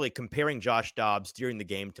naturally comparing Josh Dobbs during the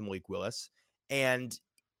game to Malik Willis. And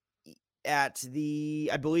at the,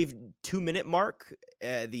 I believe, 2-minute mark,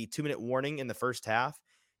 the 2-minute warning in the first half,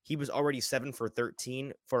 he was already 7 for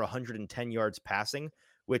 13 for 110 yards passing,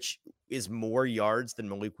 which is more yards than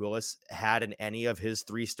Malik Willis had in any of his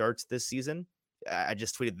 3 starts this season. I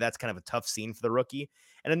just tweeted that's kind of a tough scene for the rookie.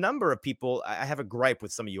 And a number of people, I have a gripe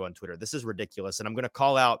with some of you on Twitter. This is ridiculous. And I'm going to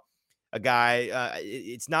call out a guy.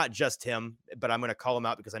 It's not just him, but I'm going to call him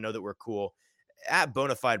out because I know that we're cool. At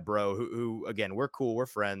Bonafide Bro, who again, we're cool, we're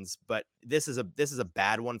friends, but this is a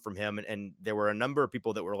bad one from him. And there were a number of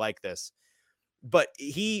people that were like this, but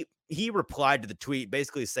he replied to the tweet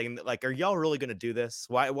basically saying that, like, are y'all really going to do this?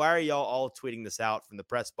 Why are y'all all tweeting this out from the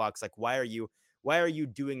press box? Like, why are you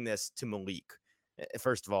doing this to Malik?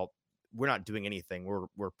 First of all, we're not doing anything. We're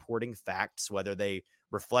reporting facts, whether they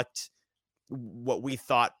reflect what we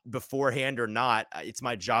thought beforehand or not. It's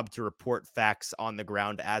my job to report facts on the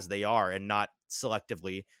ground as they are and not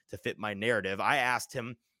selectively to fit my narrative. I asked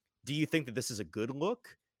him, do you think that this is a good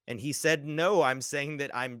look? And he said, no, I'm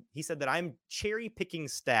cherry picking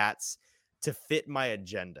stats to fit my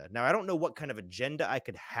agenda. Now, I don't know what kind of agenda I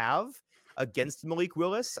could have against Malik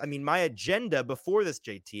Willis. I mean, my agenda before this,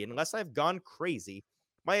 JT, unless I've gone crazy,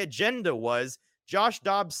 my agenda was Josh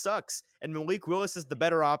Dobbs sucks and Malik Willis is the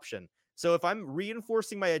better option. So if I'm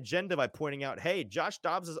reinforcing my agenda by pointing out, hey, Josh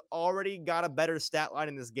Dobbs has already got a better stat line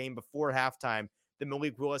in this game before halftime than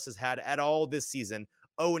Malik Willis has had at all this season.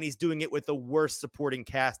 Oh, and he's doing it with the worst supporting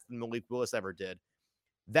cast than Malik Willis ever did.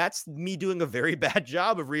 That's me doing a very bad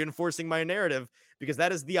job of reinforcing my narrative, because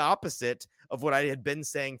that is the opposite of what I had been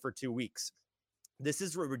saying for 2 weeks. This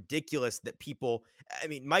is ridiculous that people, I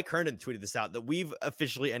mean, Mike Herndon tweeted this out, that we've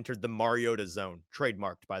officially entered the Mariota zone,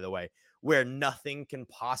 trademarked, by the way, where nothing can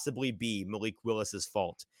possibly be Malik Willis's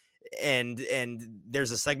fault. And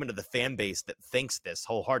there's a segment of the fan base that thinks this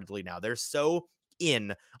wholeheartedly now. They're so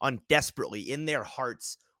desperately in their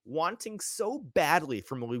hearts, wanting so badly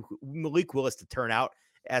for Malik Willis to turn out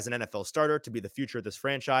as an NFL starter, to be the future of this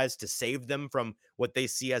franchise, to save them from what they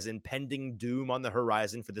see as impending doom on the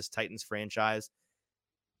horizon for this Titans franchise.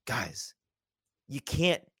 Guys, you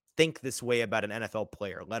can't think this way about an NFL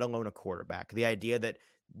player, let alone a quarterback. The idea that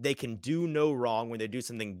they can do no wrong. When they do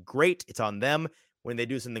something great, it's on them. When they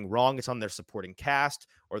do something wrong, it's on their supporting cast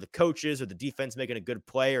or the coaches or the defense making a good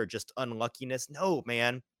play or just unluckiness. No,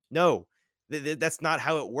 man. No, that's not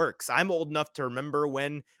how it works. I'm old enough to remember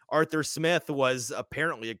when Arthur Smith was,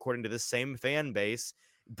 apparently, according to this same fan base,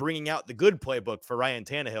 bringing out the good playbook for Ryan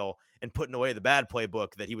Tannehill and putting away the bad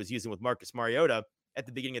playbook that he was using with Marcus Mariota at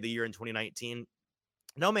the beginning of the year in 2019.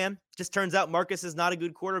 No, man. Just turns out Marcus is not a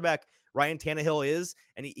good quarterback. Ryan Tannehill is,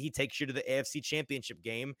 and he takes you to the AFC Championship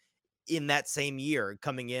game in that same year,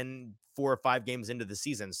 coming in 4 or 5 games into the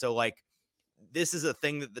season. So, like, this is a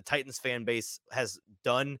thing that the Titans fan base has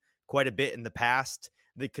done quite a bit in the past.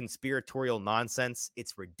 The conspiratorial nonsense,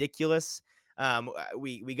 it's ridiculous.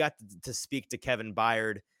 We got to speak to Kevin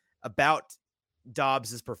Byard about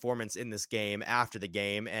Dobbs' performance in this game after the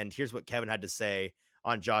game, and here's what Kevin had to say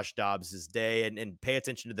on Josh Dobbs' day. And pay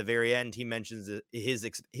attention to the very end. He mentions his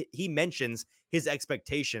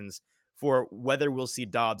expectations for whether we'll see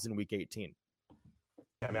Dobbs in week 18.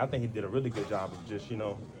 I mean, I think he did a really good job of just,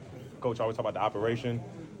 Coach always talk about the operation.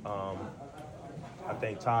 I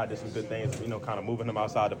think Todd did some good things, kind of moving him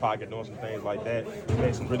outside the pocket, doing some things like that. He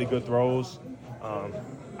made some really good throws.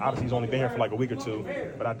 Obviously, he's only been here for like a week or two,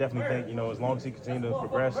 but I definitely think, as long as he continues to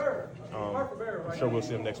progress, I'm sure we'll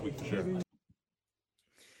see him next week for sure.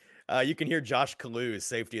 You can hear Josh Kalu,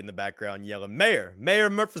 safety, in the background yelling, Mayor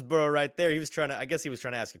Murfreesboro right there. He was trying to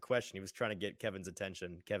ask a question. He was trying to get Kevin's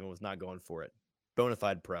attention. Kevin was not going for it.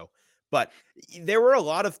 Bonafide pro. But there were a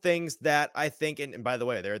lot of things that I think, and by the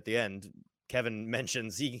way, there at the end, Kevin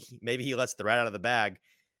mentions maybe he lets the rat out of the bag.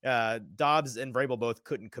 Dobbs and Vrabel both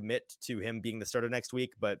couldn't commit to him being the starter next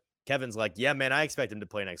week, but Kevin's like, yeah, man, I expect him to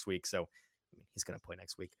play next week. So he's going to play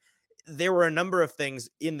next week. there were a number of things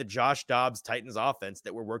in the Josh Dobbs Titans offense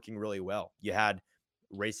that were working really well. You had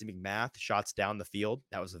Racey McMath shots down the field.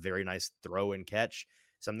 That was a very nice throw and catch,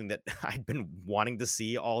 something that I'd been wanting to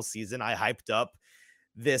see all season. I hyped up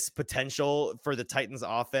this potential for the Titans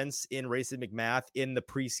offense in Racey McMath in the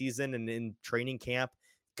preseason and in training camp,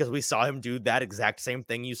 because we saw him do that exact same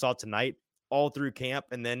thing you saw tonight all through camp.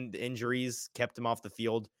 And then the injuries kept him off the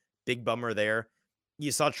field. Big bummer there.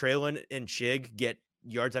 You saw Traylon and Chig get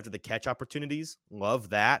yards after the catch opportunities. Love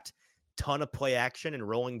that. Ton of play action and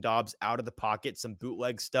rolling Dobbs out of the pocket, some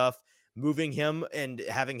bootleg stuff, moving him and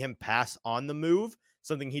having him pass on the move,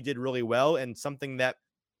 something he did really well, and something that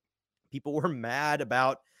people were mad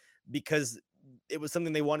about because it was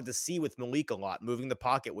something they wanted to see with Malik a lot, moving the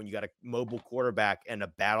pocket when you got a mobile quarterback and a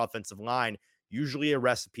bad offensive line, usually a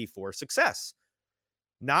recipe for success.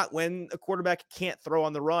 Not when a quarterback can't throw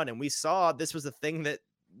on the run. And we saw this was a thing that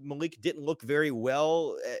Malik didn't look very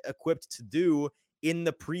well equipped to do in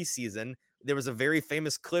the preseason. There was a very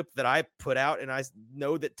famous clip that I put out, and I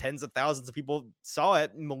know that tens of thousands of people saw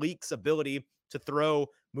it. Malik's ability to throw,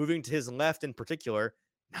 moving to his left in particular,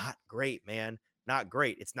 not great, man. Not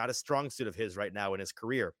great. It's not a strong suit of his right now in his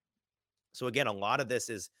career. So again, a lot of this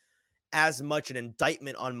is as much an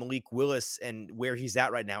indictment on Malik Willis and where he's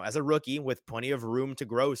at right now as a rookie with plenty of room to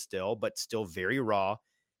grow still, but still very raw.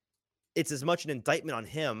 It's as much an indictment on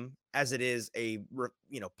him as it is a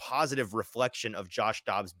positive reflection of Josh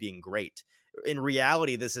Dobbs being great. In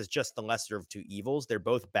reality, this is just the lesser of two evils. They're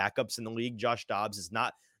both backups in the league. Josh Dobbs is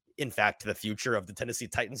not, in fact, the future of the Tennessee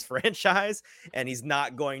Titans franchise, and he's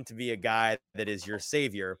not going to be a guy that is your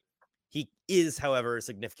savior. He is, however, a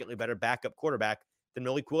significantly better backup quarterback than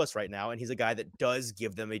Malik Willis right now, and he's a guy that does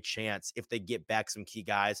give them a chance if they get back some key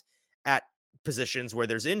guys at positions where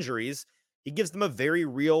there's injuries. He gives them a very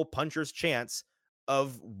real puncher's chance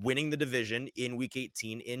of winning the division in Week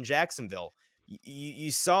 18 in Jacksonville.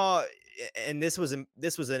 You saw, and this was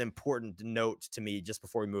an important note to me just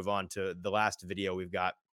before we move on to the last video we've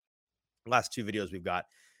got. Last two videos we've got.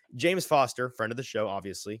 James Foster, friend of the show,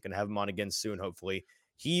 obviously, going to have him on again soon, hopefully.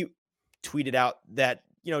 He tweeted out that,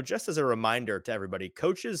 just as a reminder to everybody,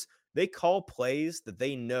 coaches, they call plays that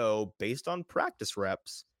they know based on practice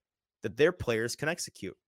reps that their players can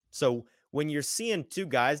execute. So when you're seeing two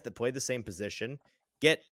guys that play the same position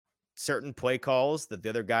get certain play calls that the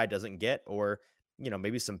other guy doesn't get, or,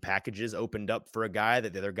 maybe some packages opened up for a guy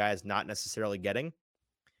that the other guy is not necessarily getting,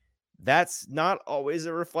 that's not always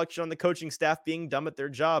a reflection on the coaching staff being dumb at their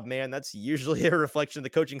job, man. That's usually a reflection of the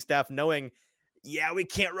coaching staff knowing, yeah, we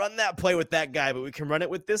can't run that play with that guy, but we can run it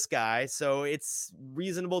with this guy. So it's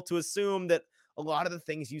reasonable to assume that a lot of the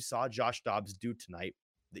things you saw Josh Dobbs do tonight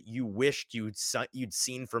that you wished you'd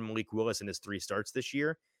seen from Malik Willis in his 3 starts this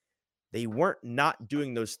year, they weren't not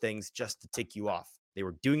doing those things just to tick you off. They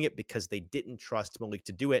were doing it because they didn't trust Malik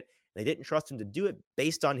to do it. They didn't trust him to do it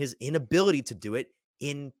based on his inability to do it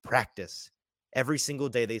in practice. Every single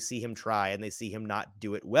day they see him try and they see him not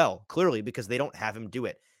do it well, clearly because they don't have him do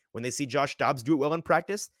it. When they see Josh Dobbs do it well in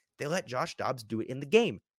practice, they let Josh Dobbs do it in the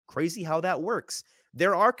game. Crazy how that works.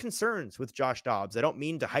 There are concerns with Josh Dobbs. I don't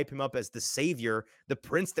mean to hype him up as the savior, the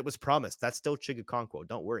prince that was promised. That's still Chig Okonkwo.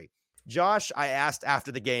 Don't worry. Josh, I asked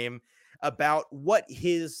after the game about what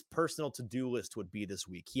his personal to-do list would be this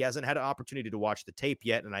week. He hasn't had an opportunity to watch the tape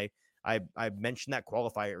yet, and I mentioned that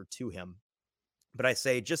qualifier to him. But I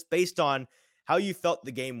say, just based on how you felt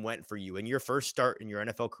the game went for you in your first start in your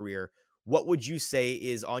NFL career, what would you say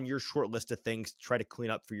is on your short list of things to try to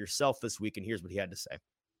clean up for yourself this week? And here's what he had to say.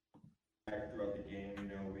 Throughout the game,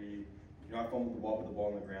 I fumbled the ball, put the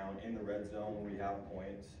ball on the ground in the red zone when we have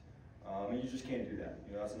points. And you just can't do that.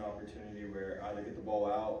 That's an opportunity where either get the ball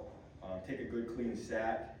out, take a good clean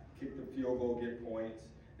sack, kick the field goal, get points.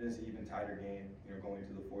 Then it's an even tighter game, going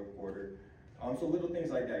into the fourth quarter. So little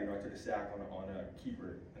things like that. I took a sack on a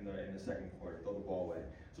keeper in the second quarter, throw the ball away.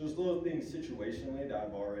 So there's little things situationally that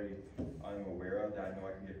I'm aware of that I know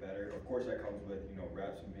I can get better. Of course, that comes with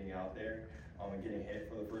reps and being out there and getting hit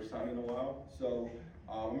for the first time in a while. So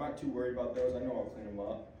I'm not too worried about those. I know I'll clean them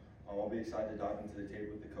up. I'll be excited to dive into the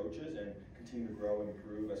tape with the coaches and continue to grow and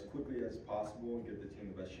improve as quickly as possible and give the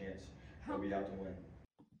team the best chance that we have to win.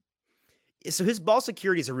 So his ball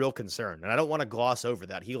security is a real concern, and I don't want to gloss over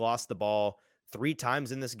that. He lost the ball 3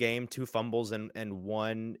 times in this game, 2 fumbles and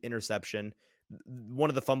 1 interception. One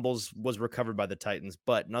of the fumbles was recovered by the Titans,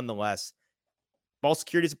 but nonetheless, ball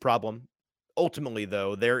security is a problem. Ultimately,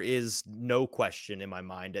 though, there is no question in my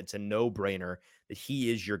mind. It's a no-brainer that he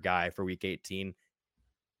is your guy for Week 18.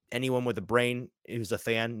 Anyone with a brain who's a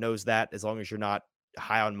fan knows that, as long as you're not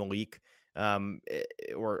high on Malik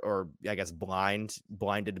or I guess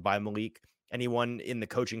blinded by Malik. Anyone in the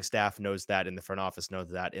coaching staff knows that, in the front office knows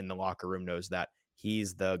that, in the locker room knows that.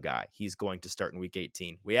 He's the guy. He's going to start in week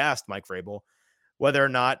 18. We asked Mike Vrabel whether or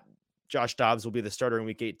not Josh Dobbs will be the starter in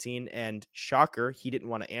week 18, and shocker, he didn't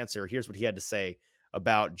want to answer. Here's what he had to say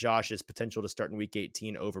about Josh's potential to start in week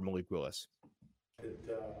 18 over Malik Willis. We're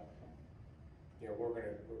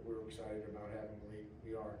excited about having Malik.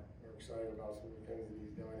 We're excited about some of the things that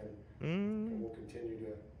he's done, and we'll continue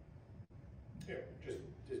to just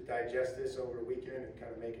digest this over the weekend and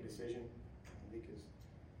kind of make a decision. Malik has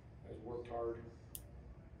worked hard,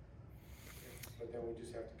 but then we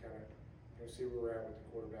just have to kind of see where we're at with the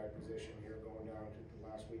quarterback position here going down to the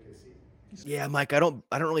last week of the season. Yeah, Mike, I don't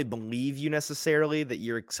really believe you necessarily that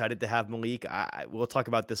you're excited to have Malik. We'll talk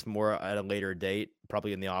about this more at a later date,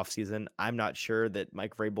 probably in the offseason. I'm not sure that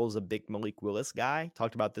Mike Vrabel is a big Malik Willis guy.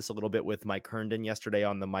 Talked about this a little bit with Mike Herndon yesterday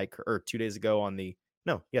on the mic, or 2 days ago on the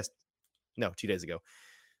 2 days ago.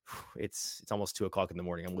 It's almost 2:00 in the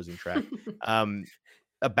morning. I'm losing track.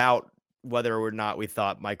 About whether or not we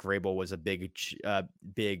thought Mike Vrabel was a big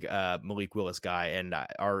Malik Willis guy. And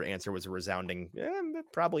our answer was a resounding,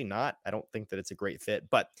 probably not. I don't think that it's a great fit,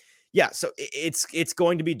 but yeah, so it's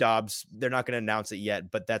going to be Dobbs. They're not going to announce it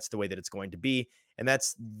yet, but that's the way that it's going to be. And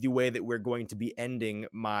that's the way that we're going to be ending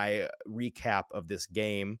my recap of this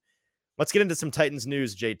game. Let's get into some Titans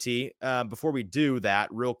news, JT. Before we do that,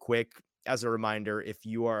 real quick, as a reminder, if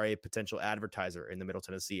you are a potential advertiser in the Middle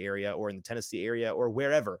Tennessee area or in the Tennessee area or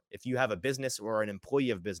wherever, if you have a business or an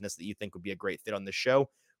employee of business that you think would be a great fit on the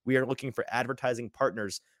show, we are looking for advertising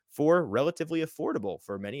partners for relatively affordable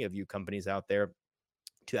for many of you companies out there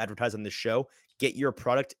to advertise on the show. Get your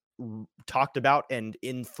product talked about and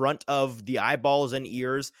in front of the eyeballs and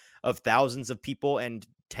ears of thousands of people and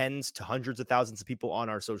tens to hundreds of thousands of people on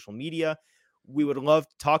our social media. We would love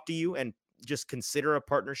to talk to you and just consider a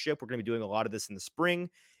partnership. We're going to be doing a lot of this in the spring.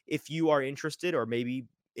 If you are interested or maybe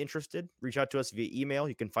interested, reach out to us via email.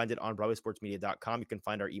 You can find it on BroadwaySportsMedia.com. You can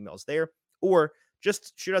find our emails there, or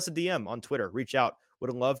just shoot us a DM on Twitter. Reach out.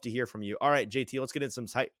 Would love to hear from you. All right, JT, let's get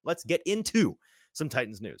into some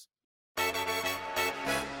Titans news.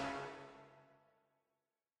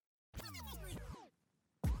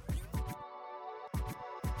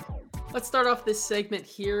 Let's start off this segment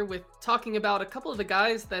here with talking about a couple of the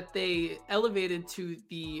guys that they elevated to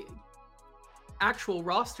the actual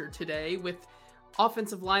roster today, with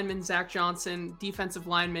offensive lineman Zach Johnson, defensive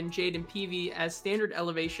lineman Jaden Peavy as standard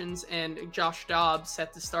elevations, and Josh Dobbs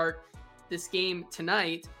set to start this game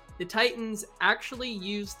tonight. The Titans actually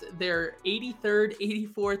used their 83rd,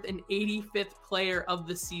 84th, and 85th player of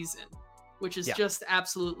the season, which is just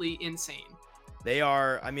absolutely insane.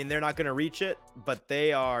 They're not going to reach it, but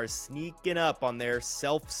they are sneaking up on their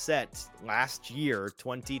self-set last year,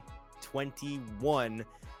 2021,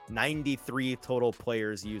 93 total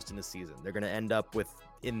players used in a season. They're going to end up with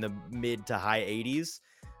in the mid to high 80s,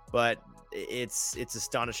 but it's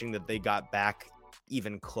astonishing that they got back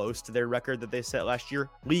even close to their record that they set last year.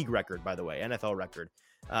 League record, by the way, NFL record.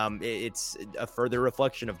 It's a further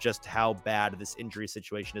reflection of just how bad this injury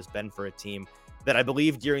situation has been for a team that I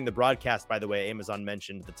believe during the broadcast, by the way, Amazon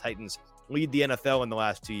mentioned the Titans lead the NFL in the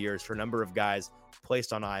last 2 years for a number of guys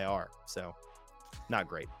placed on IR. So not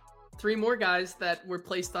great. 3 more guys that were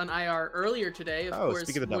placed on IR earlier today, of course,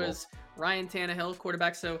 of was Ryan Tannehill,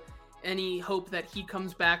 quarterback. So any hope that he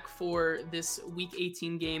comes back for this week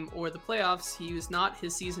 18 game or the playoffs, he was not.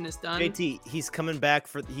 His season is done. JT, he's coming back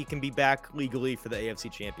he can be back legally for the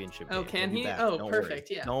AFC Championship game. Oh, can he? Back. Oh, Don't perfect.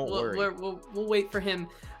 Worry. Yeah. Don't worry. We'll wait for him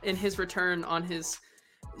in his return on his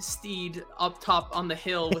steed up top on the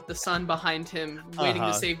hill with the sun behind him, waiting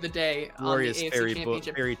to save the day Glorious on the AFC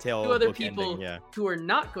Championship. Fairy tale. 2 other people who are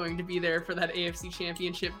not going to be there for that AFC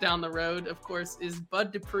Championship down the road, of course, is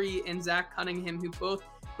Bud Dupree and Zach Cunningham, who both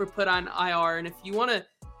were put on IR. And if you want to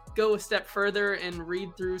go a step further and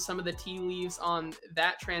read through some of the tea leaves on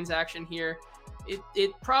that transaction here,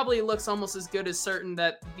 it probably looks almost as good as certain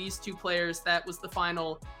that these 2 players, that was the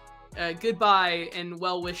final goodbye and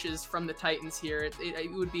well wishes from the Titans here.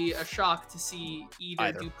 It would be a shock to see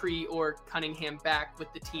either Dupree or Cunningham back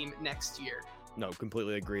with the team next year. No,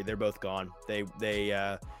 completely agree. They're both gone.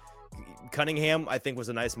 Cunningham, I think, was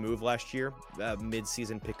a nice move last year.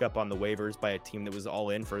 Mid-season pickup on the waivers by a team that was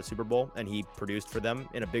all in for a Super Bowl, and he produced for them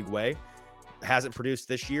in a big way. Hasn't produced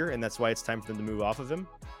this year, and that's why it's time for them to move off of him.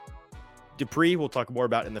 Dupree, we'll talk more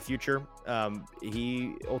about in the future.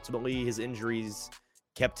 His injuries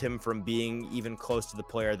kept him from being even close to the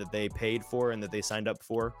player that they paid for and that they signed up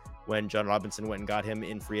for when John Robinson went and got him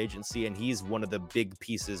in free agency. And he's one of the big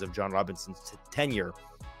pieces of John Robinson's tenure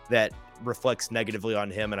that reflects negatively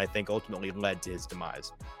on him, and I think ultimately led to his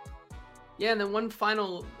demise. Yeah, and then one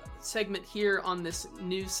final segment here on this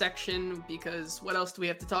news section, because what else do we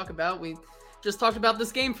have to talk about? We just talked about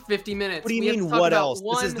this game for 50 minutes. What do you mean, what else?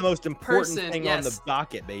 This is the most important thing on the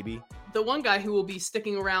docket, baby. The one guy who will be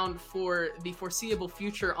sticking around for the foreseeable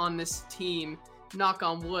future on this team, knock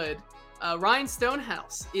on wood, Ryan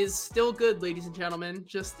Stonehouse is still good, ladies and gentlemen,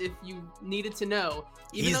 just if you needed to know.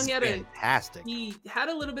 Even though he had fantastic. He had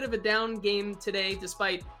a little bit of a down game today,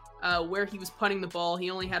 despite where he was punting the ball.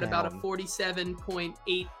 He only had about a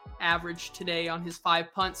 47.8 average today on his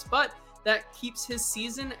 5 punts, but that keeps his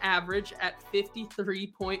season average at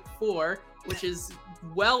 53.4, which is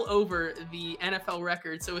well over the NFL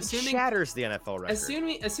record. So assuming it shatters the NFL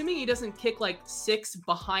record. Assuming he doesn't kick like 6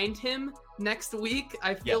 behind him next week,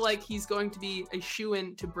 I feel like he's going to be a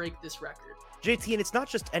shoo-in to break this record. JT, and it's not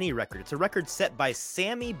just any record. It's a record set by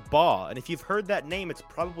Sammy Baugh. And if you've heard that name, it's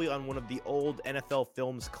probably on one of the old NFL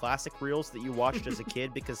Films classic reels that you watched as a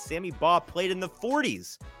kid, because Sammy Baugh played in the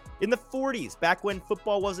 40s. In the 40s, back when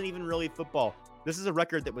football wasn't even really football. This is a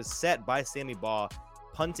record that was set by Sammy Baugh,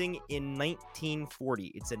 punting in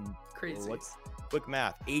 1940. It's a crazy. Quick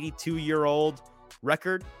math? 82-year-old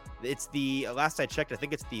record. It's the last I checked, I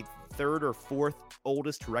think it's the 3rd or 4th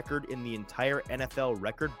oldest record in the entire NFL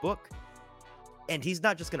record book. And he's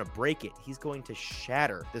not just going to break it; he's going to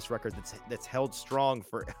shatter this record that's held strong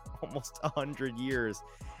for almost 100 years.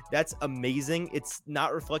 That's amazing. It's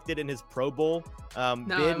not reflected in his Pro Bowl bid I was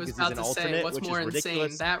because about he's an to alternate, say, what's which more is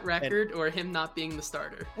ridiculous. insane, that record or him not being the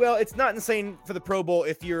starter? Well, it's not insane for the Pro Bowl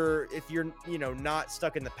if you're not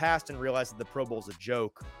stuck in the past and realize that the Pro Bowl is a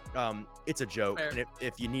joke. It's a joke. Fair. And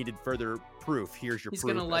if you needed further proof, here's your He's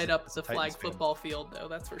proof. He's going to light up the flag football field, though.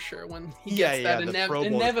 That's for sure. When he gets that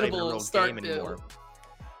inevitable start bill.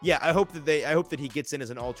 Yeah, I hope that he gets in as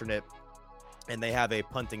an alternate, and they have a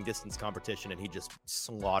punting distance competition, and he just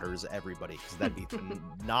slaughters everybody, because that'd be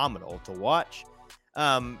phenomenal to watch.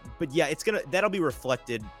 But yeah, that'll be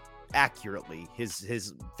reflected accurately,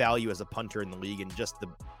 his value as a punter in the league and just the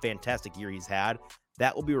fantastic year he's had.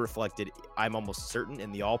 That will be reflected, I'm almost certain,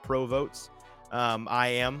 in the All-Pro votes. I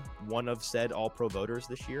am one of said All-Pro voters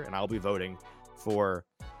this year, and I'll be voting for,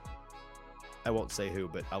 I won't say who,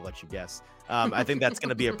 but I'll let you guess. I think that's going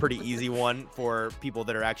to be a pretty easy one for people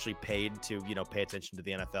that are actually paid to, pay attention to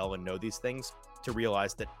the NFL and know these things, to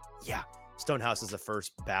realize that, yeah, Stonehouse is a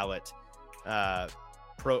first ballot not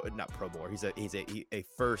Pro Bowler. He's a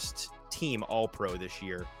first team All-Pro this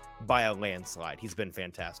year by a landslide. He's been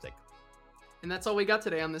fantastic. And that's all we got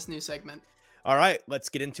today on this new segment. All right, let's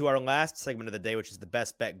get into our last segment of the day, which is the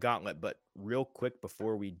Best Bet Gauntlet. But real quick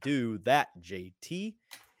before we do that, JT,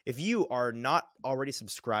 if you are not already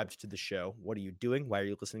subscribed to the show, what are you doing? Why are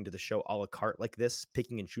you listening to the show a la carte like this,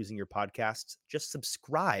 picking and choosing your podcasts? Just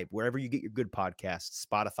subscribe wherever you get your good podcasts,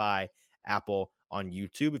 Spotify, Apple, on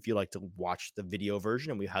YouTube, if you like to watch the video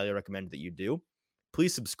version, and we highly recommend that you do.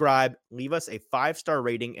 Please subscribe, leave us a 5-star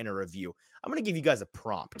rating and a review. I'm going to give you guys a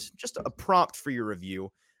prompt, just a prompt for your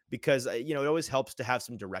review, because it always helps to have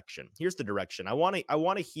some direction. Here's the direction. I want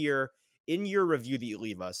to hear in your review that you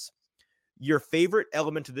leave us your favorite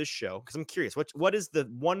element of this show, because I'm curious, what is the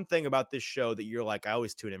one thing about this show that you're like, I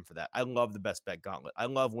always tune in for that? I love the Best Bet Gauntlet. I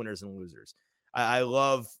love winners and losers. I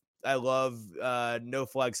love No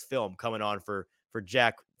Flags Film coming on for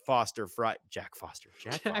Jack Foster. Jack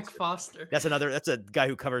Foster. That's a guy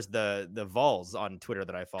who covers the Vols on Twitter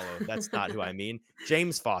that I follow. That's not who I mean.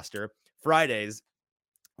 James Foster. Fridays.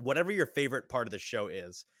 Whatever your favorite part of the show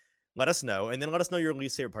is, let us know, and then let us know your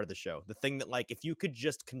least favorite part of the show. The thing that, like, if you could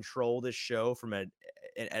just control this show from an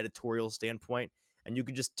editorial standpoint, and you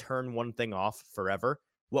could just turn one thing off forever,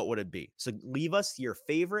 what would it be? So leave us your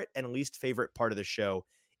favorite and least favorite part of the show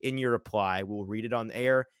in your reply. We'll read it on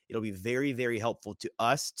air. It'll be very, very helpful to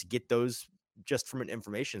us to get those just from an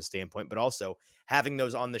information standpoint, but also having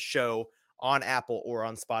those on the show on Apple or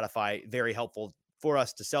on Spotify, very helpful for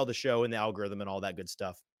us to sell the show and the algorithm and all that good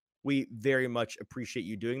stuff. We very much appreciate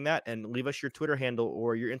you doing that, and leave us your Twitter handle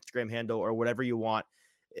or your Instagram handle or whatever you want.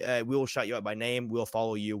 We will shout you out by name. We'll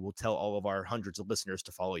follow you. We'll tell all of our hundreds of listeners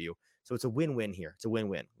to follow you. So it's a win-win here. It's a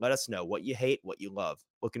win-win. Let us know what you hate, what you love.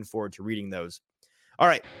 Looking forward to reading those. All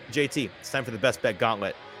right, JT, it's time for the Best Bet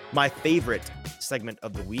Gauntlet. My favorite segment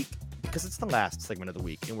of the week, because it's the last segment of the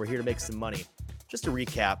week, and we're here to make some money. Just to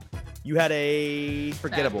recap, you had a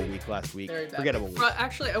forgettable week last week. Forgettable week.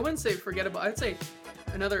 Actually, I wouldn't say forgettable. I'd say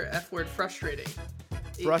another F word, frustrating.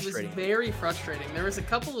 It was very frustrating. There was a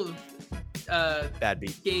couple of bad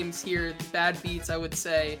beats games here, bad beats, I would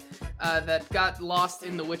say, that got lost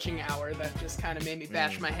in the witching hour that just kind of made me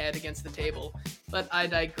bash my head against the table. But I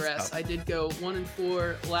digress. I did go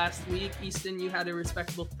 1-4 last week. Easton, you had a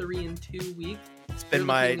respectable 3-2 week. It's been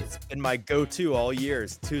my go-to all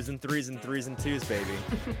years. 2s and 3s and 3s and 2s, baby.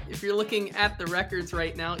 If you're looking at the records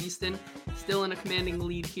right now, Easton still in a commanding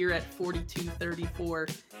lead here at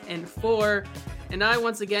 42-34-4. And I,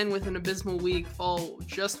 once again, with an abysmal week, fall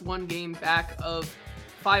just one game back of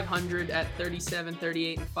 500 at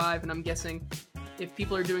 37-38-5. And I'm guessing if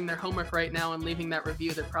people are doing their homework right now and leaving that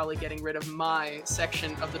review, they're probably getting rid of my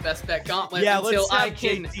section of the Best Bet Gauntlet until I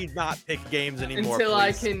can not pick games anymore. Until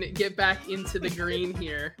please. I can get back into the green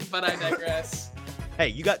here, but I digress. Hey,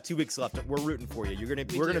 you got 2 weeks left. We're rooting for you. We're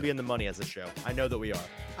gonna be in the money as a show. I know that we are.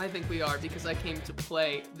 I think we are because I came to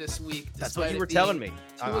play this week. That's what you were telling me.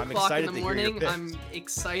 2 o'clock in the morning. I'm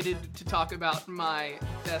excited to talk about my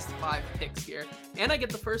best 5 picks here, and I get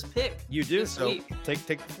the first pick. You do. This week. Take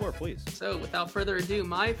the floor, please. So without further ado,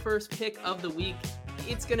 my first pick of the week.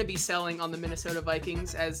 It's going to be selling on the Minnesota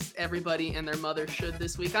Vikings, as everybody and their mother should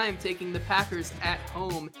this week. I am taking the Packers at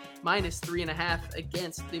home, -3.5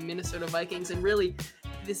 against the Minnesota Vikings. And really,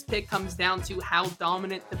 this pick comes down to how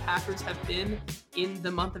dominant the Packers have been in the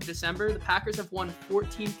month of December. The Packers have won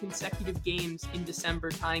 14 consecutive games in December,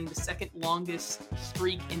 tying the second longest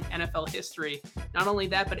streak in NFL history. Not only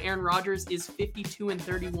that, but Aaron Rodgers is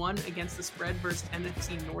 52-31 against the spread versus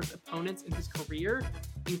NFC North opponents in his career,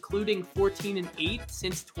 including 14-8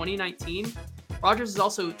 since 2019. Rodgers is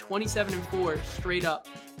also 27-4 straight up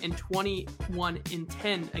and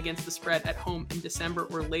 21-10 against the spread at home in December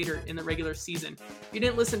or later in the regular season. If you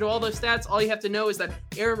didn't listen to all those stats, all you have to know is that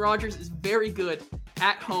Aaron Rodgers is very good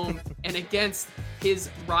at home and against his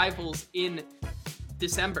rivals in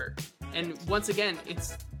December. And once again,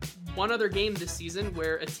 it's one other game this season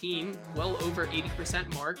where a team well over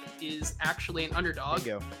 80% mark is actually an underdog.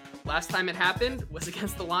 There you go. Last time it happened was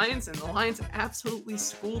against the Lions, and the Lions absolutely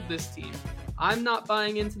schooled this team. I'm not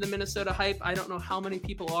buying into the Minnesota hype. I don't know how many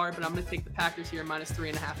people are, but I'm going to take the Packers here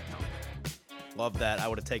 -3.5 at home. Love that. I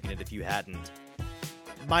would have taken it if you hadn't.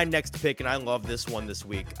 My next pick, and I love this one this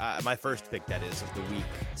week. My first pick, that is, of the week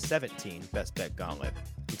 17 Best Bet Gauntlet.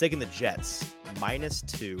 I'm taking the Jets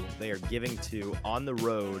 -2. They are giving 2 on the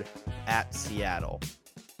road at Seattle.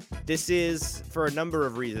 This is, for a number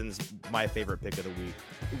of reasons, my favorite pick of the week.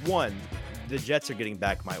 One, the Jets are getting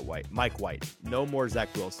back Mike White. No more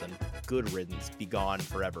Zach Wilson. Good riddance. Be gone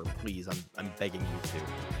forever. Please, I'm begging you to.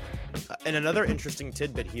 And another interesting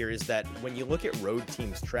tidbit here is that when you look at road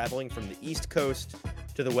teams traveling from the East Coast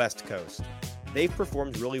to the West Coast, they've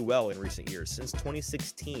performed really well in recent years. Since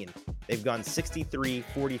 2016, they've gone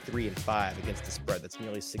 63-43-5 against the spread. That's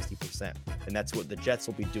nearly 60%. And that's what the Jets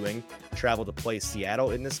will be doing, travel to play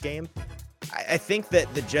Seattle in this game. I think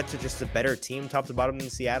that the Jets are just a better team top to bottom than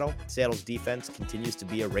Seattle. Seattle's defense continues to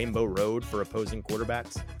be a rainbow road for opposing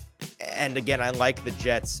quarterbacks. And again, I like the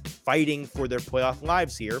Jets fighting for their playoff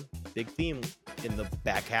lives here. Big theme in the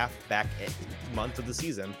back month of the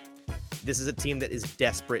season. This is a team that is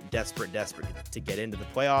desperate to get into the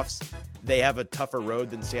playoffs. They have a tougher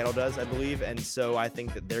road than Seattle does, I believe. And so I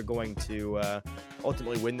think that they're going to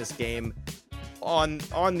ultimately win this game on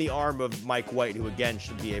the arm of Mike White, who again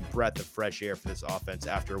should be a breath of fresh air for this offense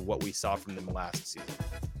after what we saw from them last season.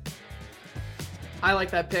 I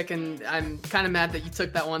like that pick, and I'm kind of mad that you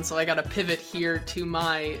took that one, so I got to pivot here to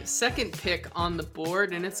my second pick on the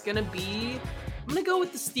board, and it's going to be, I'm going to go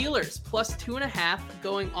with the Steelers, +2.5,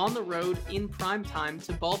 going on the road in prime time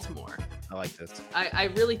to Baltimore. I like this. I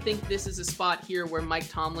really think this is a spot here where Mike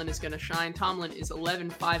Tomlin is going to shine. Tomlin is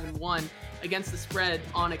 11-5-1 against the spread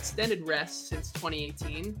on extended rest since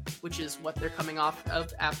 2018, which is what they're coming off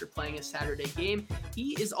of after playing a Saturday game.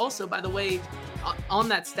 He is also, by the way, on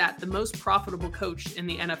that stat, the most profitable coach in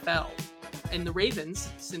the NFL. And the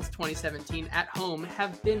Ravens, since 2017 at home,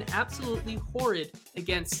 have been absolutely horrid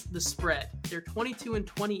against the spread. They're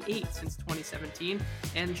 22-28 since 2017,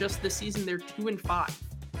 and just this season they're 2-5.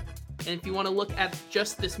 And if you want to look at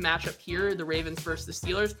just this matchup here, the Ravens versus the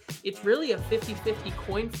Steelers, it's really a 50-50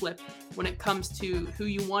 coin flip when it comes to who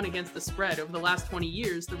you won against the spread. Over the last 20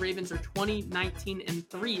 years, the Ravens are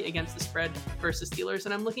 20-19-3 against the spread versus Steelers.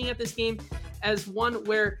 And I'm looking at this game as one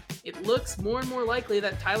where it looks more and more likely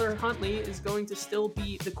that Tyler Huntley is going to still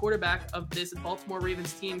be the quarterback of this Baltimore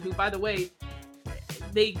Ravens team, who, by the way,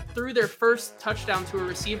 they threw their first touchdown to a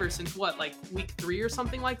receiver since week 3 or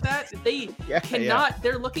something like that. They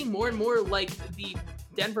they're looking more and more like the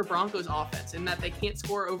Denver Broncos offense in that they can't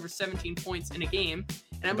score over 17 points in a game.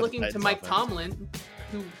 And I'm looking to Mike Tomlin,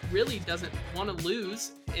 who really doesn't want to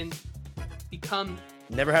lose and become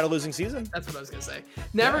Never had a losing season. That's what I was going to say.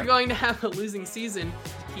 Never going to have a losing season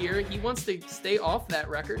here. He wants to stay off that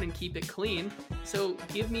record and keep it clean. So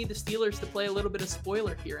give me the Steelers to play a little bit of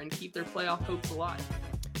spoiler here and keep their playoff hopes alive.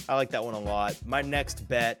 I like that one a lot. My next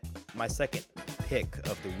bet, my second pick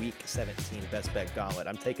of the Week 17 Best Bet Gauntlet,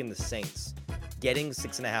 I'm taking the Saints, getting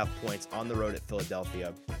 6.5 points on the road at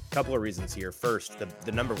Philadelphia. A couple of reasons here. First,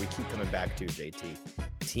 the number we keep coming back to, JT.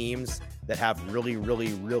 Teams that have really,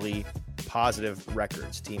 really, really positive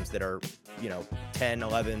records. Teams that are, 10,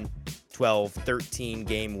 11, 12, 13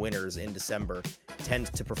 game winners in December tend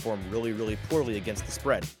to perform really, really poorly against the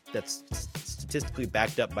spread. That's statistically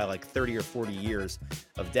backed up by like 30 or 40 years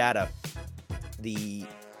of data. The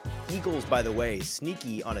Eagles, by the way,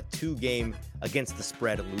 sneaky on a 2-game against the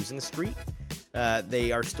spread losing streak.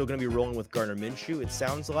 They are still going to be rolling with Gardner Minshew, it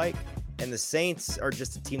sounds like. And the Saints are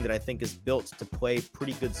just a team that I think is built to play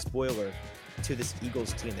pretty good spoiler to this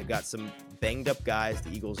Eagles team. They've got some banged up guys,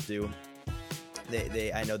 the Eagles do.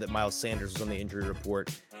 I know that Miles Sanders was on the injury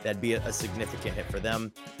report. That'd be a significant hit for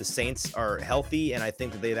them. The Saints are healthy, and I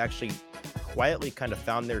think that they've actually quietly kind of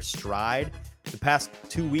found their stride. The past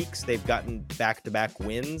 2 weeks, they've gotten back-to-back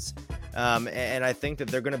wins. And I think that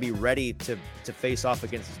they're going to be ready to face off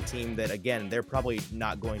against a team that, again, they're probably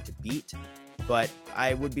not going to beat. But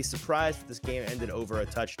I would be surprised if this game ended over a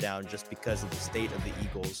touchdown just because of the state of the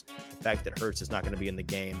Eagles, the fact that Hurts is not going to be in the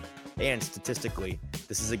game. And statistically,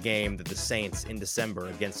 this is a game that the Saints in December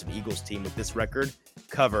against an Eagles team with this record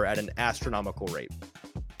cover at an astronomical rate.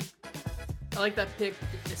 I like that pick,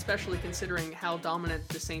 especially considering how dominant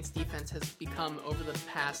the Saints defense has become over the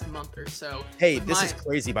past month or so. Hey, this is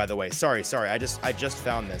crazy, by the way. Sorry. I just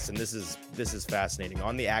found this, and this is fascinating.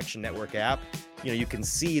 On the Action Network app, you can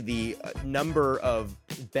see the number of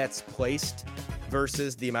bets placed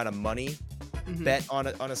versus the amount of money bet on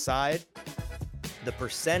a side. The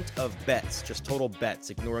percent of bets, just total bets,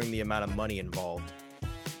 ignoring the amount of money involved,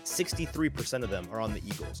 63% of them are on the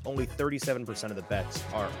Eagles. Only 37% of the bets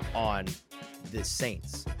are on the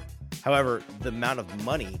Saints. However, the amount of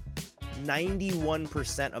money,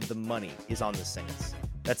 91% of the money is on the Saints.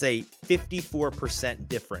 That's a 54%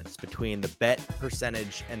 difference between the bet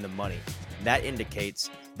percentage and the money. That indicates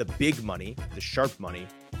the big money, the sharp money,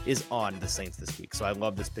 is on the Saints this week. So I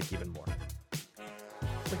love this pick even more.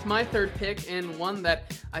 With my third pick, and one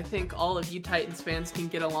that I think all of you Titans fans can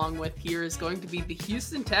get along with here, is going to be the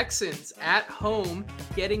Houston Texans at home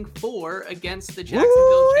getting 4 against the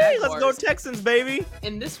Jacksonville Jaguars. Let's go Texans, baby.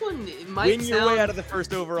 And this one might win your way out of the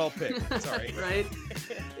first overall pick. Sorry. Right?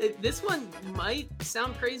 This one might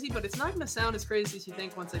sound crazy, but it's not going to sound as crazy as you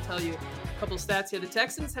think once I tell you a couple stats here. The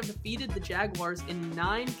Texans have defeated the Jaguars in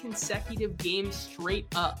 9 consecutive games straight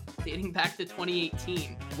up, dating back to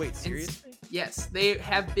 2018. Wait, seriously? Yes, they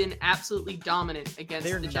have been absolutely dominant against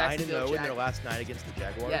the Jacksonville Jaguars. They're 9-0 in their last 9 against the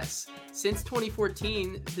Jaguars? Yes. Since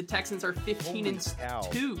 2014, the Texans are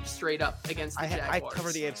 15-2 straight up against the Jaguars. I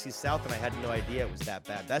cover the AFC South, and I had no idea it was that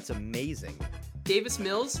bad. That's amazing. Davis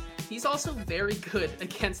Mills, he's also very good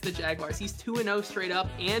against the Jaguars. He's 2-0 straight up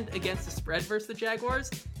and against the spread versus the Jaguars,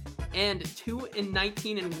 and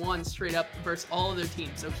 2-19-1 straight up versus all of their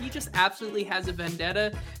teams. So he just absolutely has a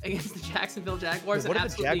vendetta against the Jacksonville Jaguars. What did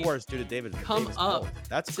the Jaguars do to Davis up?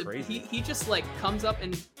 That's crazy. He just comes up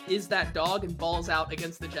and is that dog and balls out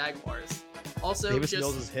against the Jaguars. Also, Davis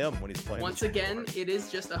Mills is him when he's playing. Once again, it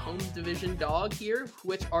is just a home division dog here,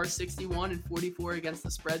 which are 61-44 against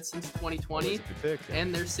the spread since 2020,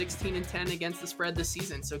 and they're 16-10 against the spread this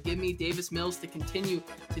season. So give me Davis Mills to continue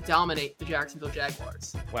to dominate the Jacksonville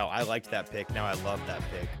Jaguars. Wow, I liked that pick. Now I love that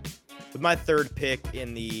pick. With my third pick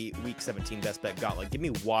in the Week 17 Best Bet Gauntlet, give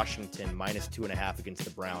me Washington -2.5 against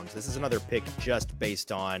the Browns. This is another pick just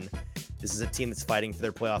based on this is a team that's fighting for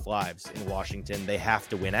their playoff lives in Washington. They have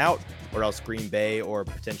to win out, or else Green Bay or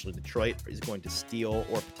potentially Detroit is going to steal,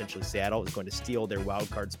 or potentially Seattle is going to steal their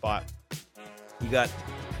wild card spot. You got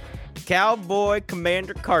Cowboy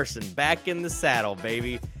Commander Carson back in the saddle,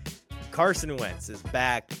 baby. Carson Wentz is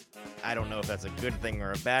back. I don't know if that's a good thing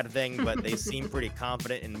or a bad thing, but they seem pretty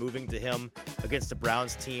confident in moving to him against a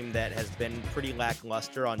Browns team that has been pretty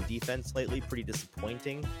lackluster on defense lately, pretty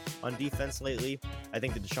disappointing on defense lately. I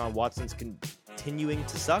think that Deshaun Watson's continuing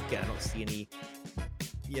to suck, and I don't see any,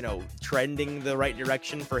 trending the right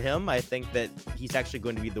direction for him. I think that he's actually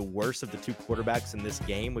going to be the worst of the two quarterbacks in this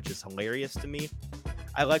game, which is hilarious to me.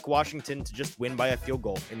 I like Washington to just win by a field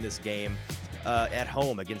goal in this game. At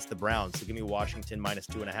home against the Browns. So give me Washington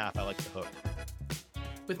 -2.5. I like the hook.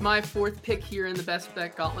 With my fourth pick here in the Best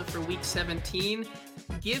Bet Gauntlet for Week 17,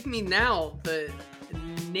 give me now the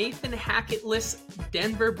Nathan Hackett-less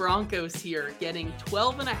Denver Broncos here, getting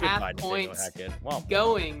 12.5 points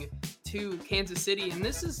going to Kansas City. And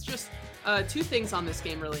this is just two things on this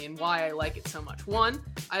game, really, and why I like it so much. One,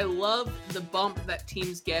 I love the bump that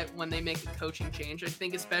teams get when they make a coaching change. I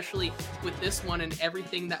think especially with this one and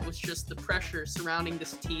everything that was just the pressure surrounding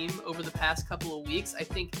this team over the past couple of weeks, I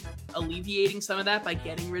think alleviating some of that by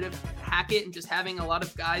getting rid of Hackett and just having a lot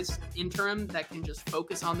of guys interim that can just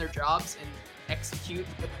focus on their jobs and execute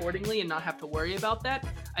accordingly and not have to worry about that.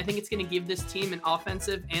 I think it's going to give this team an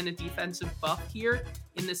offensive and a defensive buff here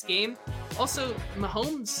in this game. Also,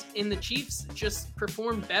 Mahomes and the Chiefs just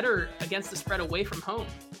perform better against the spread away from home.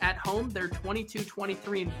 At home, they're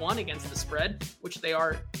 22-23-1 against the spread, which they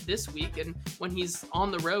are this week. And when he's on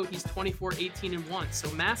the road, he's 24-18-1. So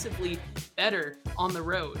massively better on the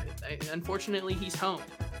road. Unfortunately, he's home.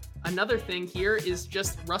 Another thing here is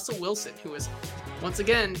just Russell Wilson, who has once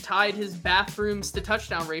again tied his bathrooms to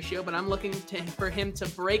touchdown ratio, but I'm looking for him to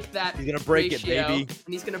break that ratio. He's going to break it, baby.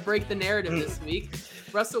 And he's going to break the narrative this week.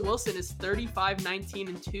 Russell Wilson is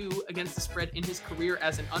 35-19-2 against the spread in his career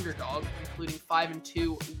as an underdog, including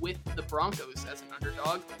 5-2 with the Broncos as an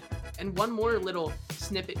underdog. And one more little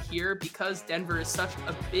snippet here, because Denver is such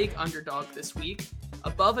a big underdog this week.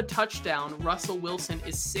 Above a touchdown, Russell Wilson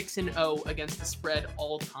is 6-0 against the spread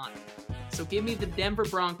all time. So give me the Denver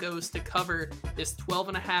Broncos to cover this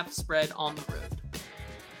 12.5 spread on the road.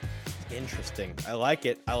 Interesting. I like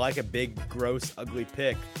it. I like a big, gross, ugly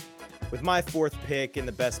pick. With my fourth pick in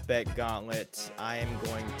the best bet gauntlet, I am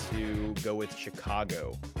going to go with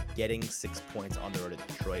Chicago, getting 6 points on the road at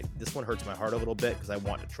Detroit. This one hurts my heart a little bit because I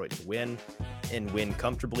want Detroit to win and win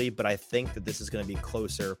comfortably, but I think that this is going to be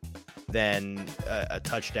closer than a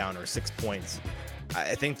touchdown or 6 points.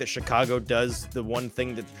 I think that Chicago does the one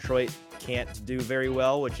thing that Detroit can't do very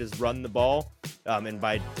well, which is run the ball. And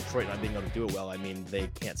by Detroit not being able to do it well, I mean they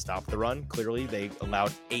can't stop the run. Clearly, they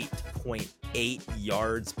allowed 8.8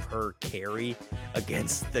 yards per carry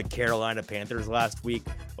against the Carolina Panthers last week.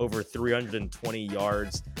 Over 320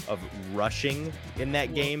 yards of rushing in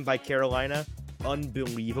that game by Carolina.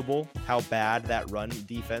 Unbelievable how bad that run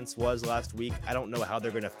defense was last week. I don't know how they're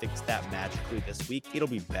going to fix that magically this week. It'll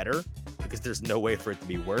be better because there's no way for it to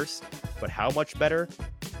be worse. But how much better?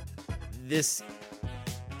 This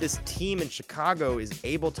team in Chicago is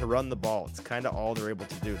able to run the ball. It's kind of all they're able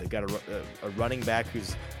to do. They've got a running back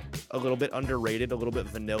who's a little bit underrated, a little bit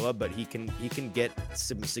vanilla, but he can get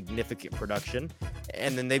some significant production.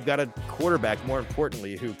 And then they've got a quarterback, more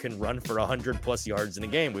importantly, who can run for 100+ yards in a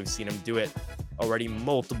game. We've seen him do it already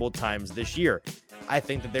multiple times this year. I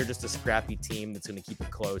think that they're just a scrappy team that's going to keep it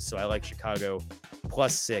close. So I like Chicago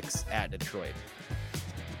 +6 at Detroit.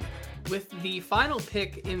 With the final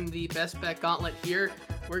pick in the best bet gauntlet here,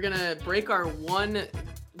 we're going to break our 1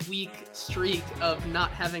 week streak of not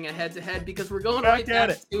having a head-to-head because we're going right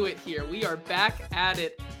back to it here. We are back at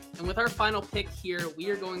it. And with our final pick here, we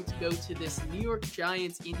are going to go to this New York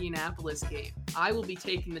Giants-Indianapolis game. I will be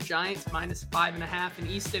taking the Giants -5.5, and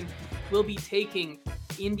Easton will be taking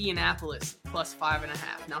Indianapolis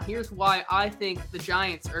 +5.5. Now, here's why I think the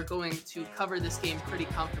Giants are going to cover this game pretty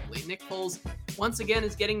comfortably. Nick Foles, once again,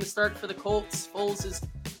 is getting the start for the Colts. Foles is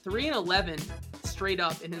 3-11 straight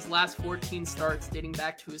up in his last 14 starts dating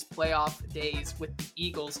back to his playoff days with the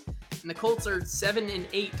Eagles. And the Colts are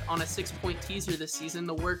 7-8 on a 6-point teaser this season,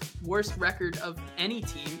 the worst record of any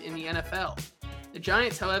team in the NFL. The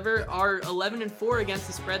Giants, however, are 11-4 against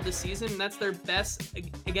the spread this season, and that's their best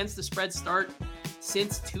against the spread start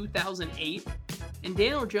since 2008. And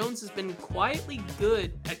Daniel Jones has been quietly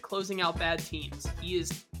good at closing out bad teams. He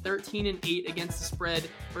is 13-8 against the spread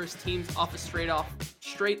versus teams off a straight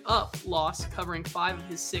up loss, covering 5 of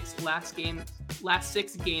his last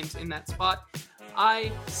 6 games in that spot.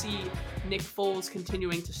 I see Nick Foles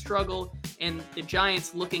continuing to struggle, and the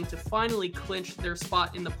Giants, looking to finally clinch their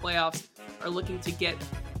spot in the playoffs, are looking to get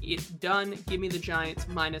it done. Give me the Giants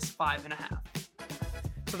 -5.5.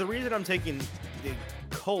 So the reason I'm taking the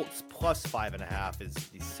Colts +5.5 is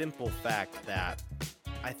the simple fact that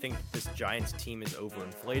I think this Giants team is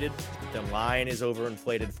overinflated. The line is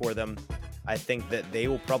overinflated for them. I think that they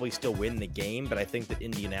will probably still win the game, but I think that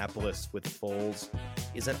Indianapolis with Foles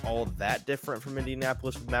isn't all that different from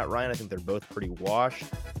Indianapolis with Matt Ryan. I think they're both pretty washed.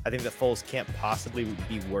 I think that Foles can't possibly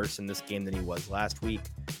be worse in this game than he was last week.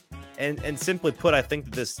 And simply put, I think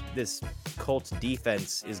that this Colts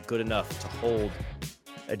defense is good enough to hold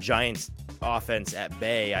a Giants offense at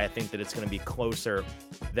bay. I think that it's going to be closer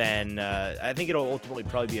than I think it'll ultimately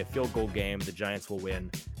probably be a field goal game. The Giants will win.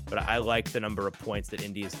 But I like the number of points that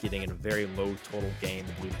Indy is getting in a very low total game.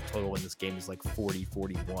 I believe the total in this game is like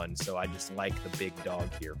 40-41. So I just like the big dog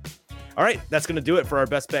here. All right, that's going to do it for our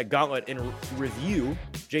best bet gauntlet. In review,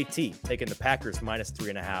 JT taking the Packers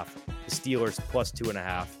 -3.5, the Steelers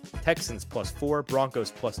 +2.5, Texans +4,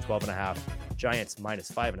 Broncos +12.5, Giants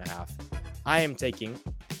 -5.5. I am taking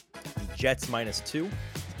the Jets -2,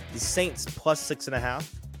 the Saints +6.5,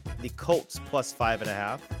 the Colts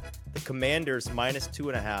 +5.5, the Commanders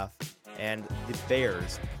 -2.5, and the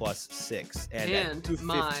Bears +6. And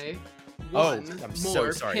my I'm more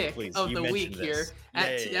so sorry. pick Please, of you the week mentioned here.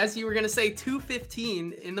 this. Yeah. As you were going to say,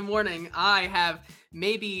 2:15 in the morning, I've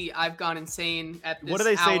gone insane at this What do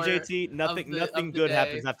they say, hour JT? of Nothing the good day.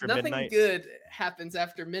 happens after Nothing midnight. good happens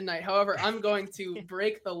after midnight. However, I'm going to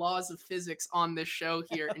break the laws of physics on this show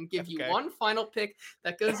here and give you Okay. one final pick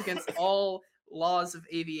that goes against all laws of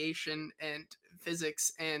aviation and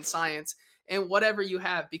physics and science and whatever you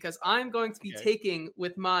have, because I'm going to be taking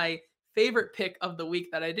with my favorite pick of the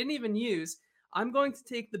week that I didn't even use. I'm going to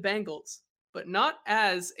take the Bengals, but not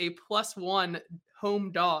as a +1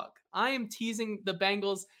 home dog. I am teasing the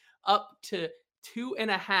Bengals up to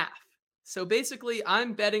 2.5. So basically,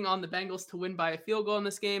 I'm betting on the Bengals to win by a field goal in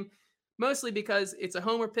this game, mostly because it's a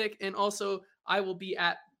homer pick, and also I will be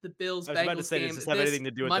at the Bills-Bengals game. I was about to say, does this have anything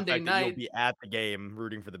to do with Monday the fact that you'll night. be at the game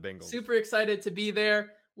rooting for the Bengals? Super excited to be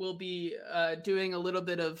there. We'll be doing a little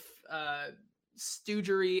bit of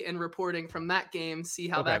stoogery and reporting from that game, see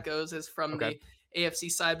how that goes as from the AFC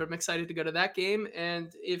side, but I'm excited to go to that game.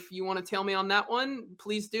 And if you want to tail me on that one,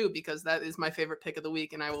 please do, because that is my favorite pick of the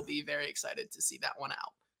week, and I will be very excited to see that one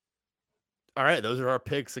out. All right, those are our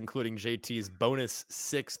picks, including JT's bonus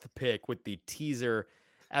 6th pick with the teaser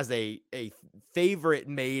as a favorite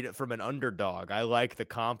made from an underdog. I like the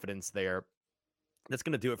confidence there. That's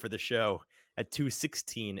going to do it for the show at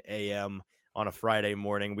 2:16 a.m. on a Friday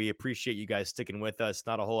morning. We appreciate you guys sticking with us.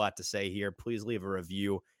 Not a whole lot to say here. Please leave a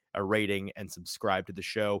review, a rating, and subscribe to the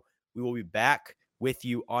show. We will be back with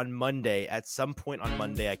you on Monday, at some point on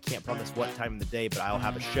Monday. I can't promise what time of the day, but I'll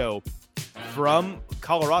have a show from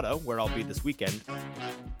Colorado, where I'll be this weekend,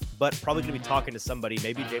 but probably going to be talking to somebody,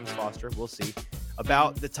 maybe James Foster, we'll see,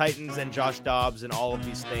 about the Titans and Josh Dobbs and all of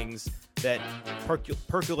these things that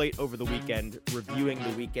percolate over the weekend, reviewing the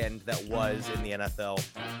weekend that was in the NFL,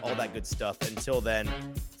 all that good stuff. Until then,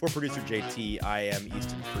 for producer JT, I am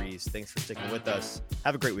Easton Freeze. Thanks for sticking with us.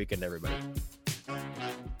 Have a great weekend, everybody.